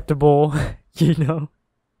acceptable, you know.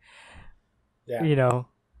 Yeah. You know.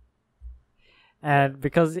 And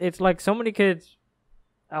because it's like so many kids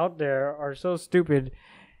out there are so stupid,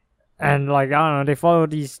 and like, I don't know, they follow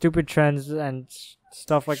these stupid trends and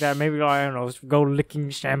stuff like that. Maybe, I don't know, go licking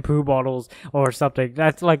shampoo bottles or something.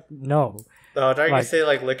 That's like, no. No, they're gonna say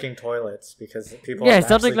like licking toilets because people have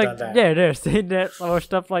something like done that. Yeah, they're saying that or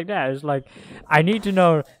stuff like that. It's like, I need to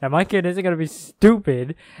know that my kid isn't gonna be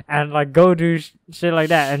stupid and like go do shit like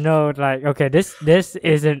that and know like, okay, this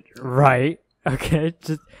isn't right. Okay,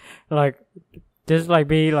 just like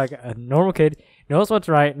be like a normal kid, knows what's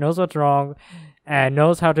right, knows what's wrong, and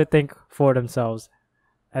knows how to think for themselves.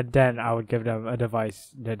 And then I would give them a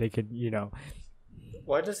device that they could, you know.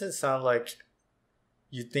 Why does it sound like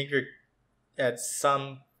you think you're at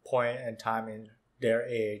some point in time in their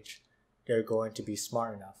age, they're going to be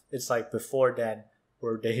smart enough? It's like before then,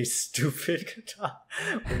 were they stupid?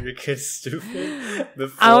 Were your kids stupid?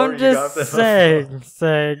 I'm just saying.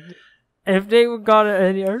 if they got it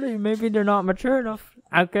any early, maybe they're not mature enough.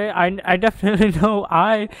 Okay, I definitely know.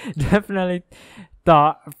 I definitely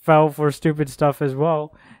fell for stupid stuff as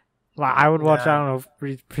well. Like I would watch, I don't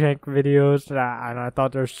know, prank videos, and I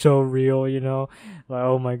thought they're so real, you know. Like,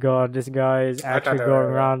 oh my god, this guy is actually going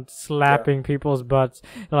around slapping people's butts.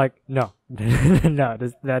 Like, no, no,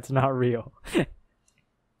 that's not real.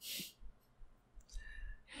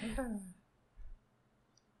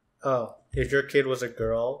 Oh, if your kid was a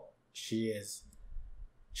girl, she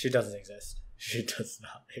doesn't exist. She does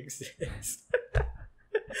not exist.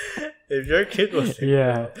 If your kid was a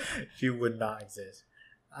girl, she would not exist.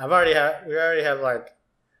 we already have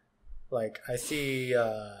like I see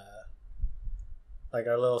like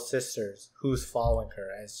our little sisters who's following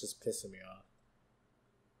her, and it's just pissing me off.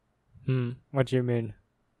 What do you mean?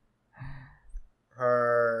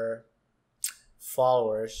 Her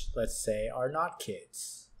followers, let's say, are not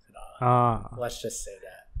kids. Let's just say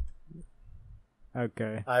that.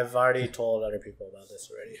 Okay. I've already told other people about this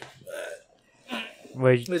already.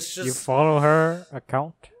 Wait, you follow her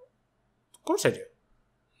account? Of course I do.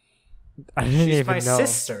 I didn't She's even my know.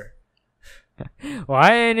 sister. Well, I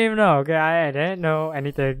didn't even know. Okay, I didn't know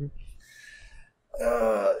anything.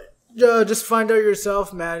 Just find out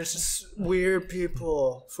yourself, man. It's just weird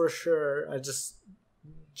people, for sure. You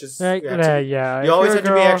always have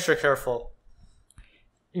to be extra careful.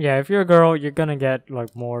 Yeah, if you're a girl, you're gonna get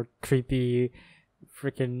like more creepy,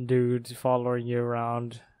 freaking dudes following you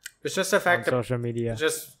around. It's just the fact that social media.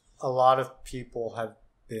 Just a lot of people have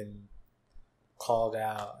been called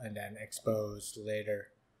out and then exposed later,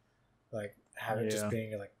 like having just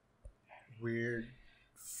being like weird,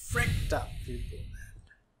 freaked up people. Man,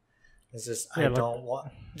 it's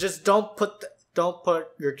just don't put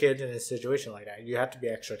your kid in a situation like that. You have to be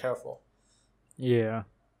extra careful. Yeah.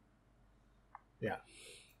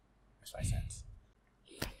 That's my sense.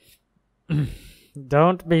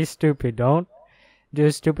 Don't be stupid. Don't do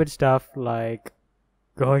stupid stuff like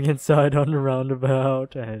going inside on the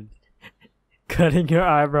roundabout and cutting your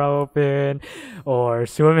eyebrow open, or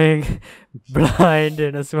swimming blind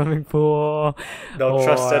in a swimming pool. Don't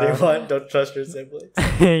trust anyone. Don't trust your siblings.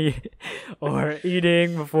 Or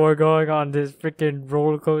eating before going on this freaking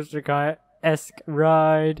roller coaster-esque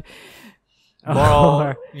ride.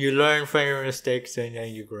 Moral, you learn from your mistakes and then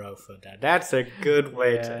you grow from that. That's a good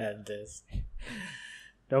way to end this.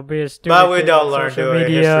 Don't be a stupid. But we don't learn doing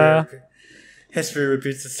it. History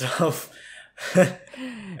repeats itself.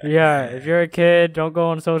 Yeah, if you're a kid, don't go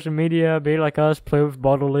on social media. Be like us, play with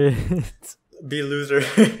Bottlelid. Be loser.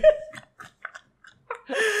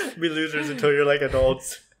 Be losers until you're like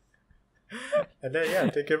adults. And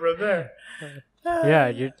then take it from there. Yeah,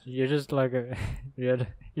 you're just like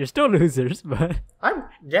you're still losers, but I'm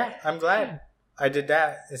glad I did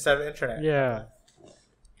that instead of internet. Yeah.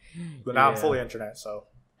 But now I'm fully internet, so.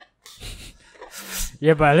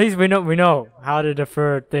 Yeah, but at least we know how to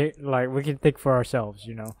defer. Like we can think for ourselves,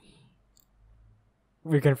 you know.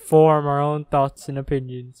 We can form our own thoughts and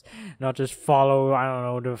opinions, not just follow. I don't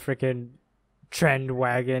know, the freaking trend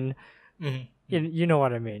wagon. Mm-hmm. You know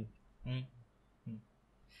what I mean. Mm-hmm.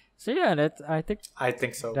 So yeah, I think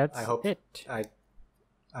so. That's I hope it.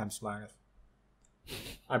 I'm smart enough.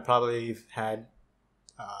 I probably had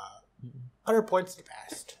other points in the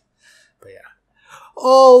past, but yeah.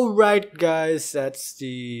 All right, guys, that's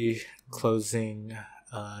the closing.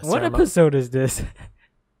 What episode is this?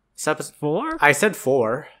 It's episode 4. I said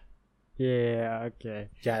 4. Yeah. Okay.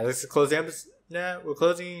 Yeah, this is closing episode. Yeah, we're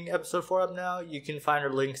closing episode 4 up now. You can find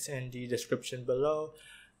our links in the description below,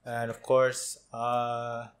 and of course,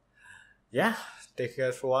 thank you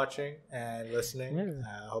guys for watching and listening.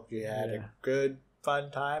 I hope you had a good,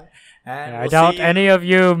 fun time. And I doubt any of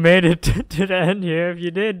you made it to the end here. If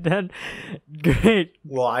you did, then great.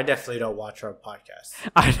 Well, I definitely don't watch our podcast.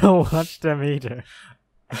 I don't watch them either.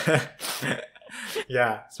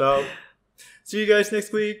 Yeah, so see you guys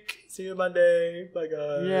next week. See you Monday. Bye,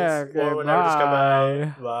 guys. Yeah, okay, or whenever this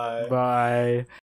comes out. Bye.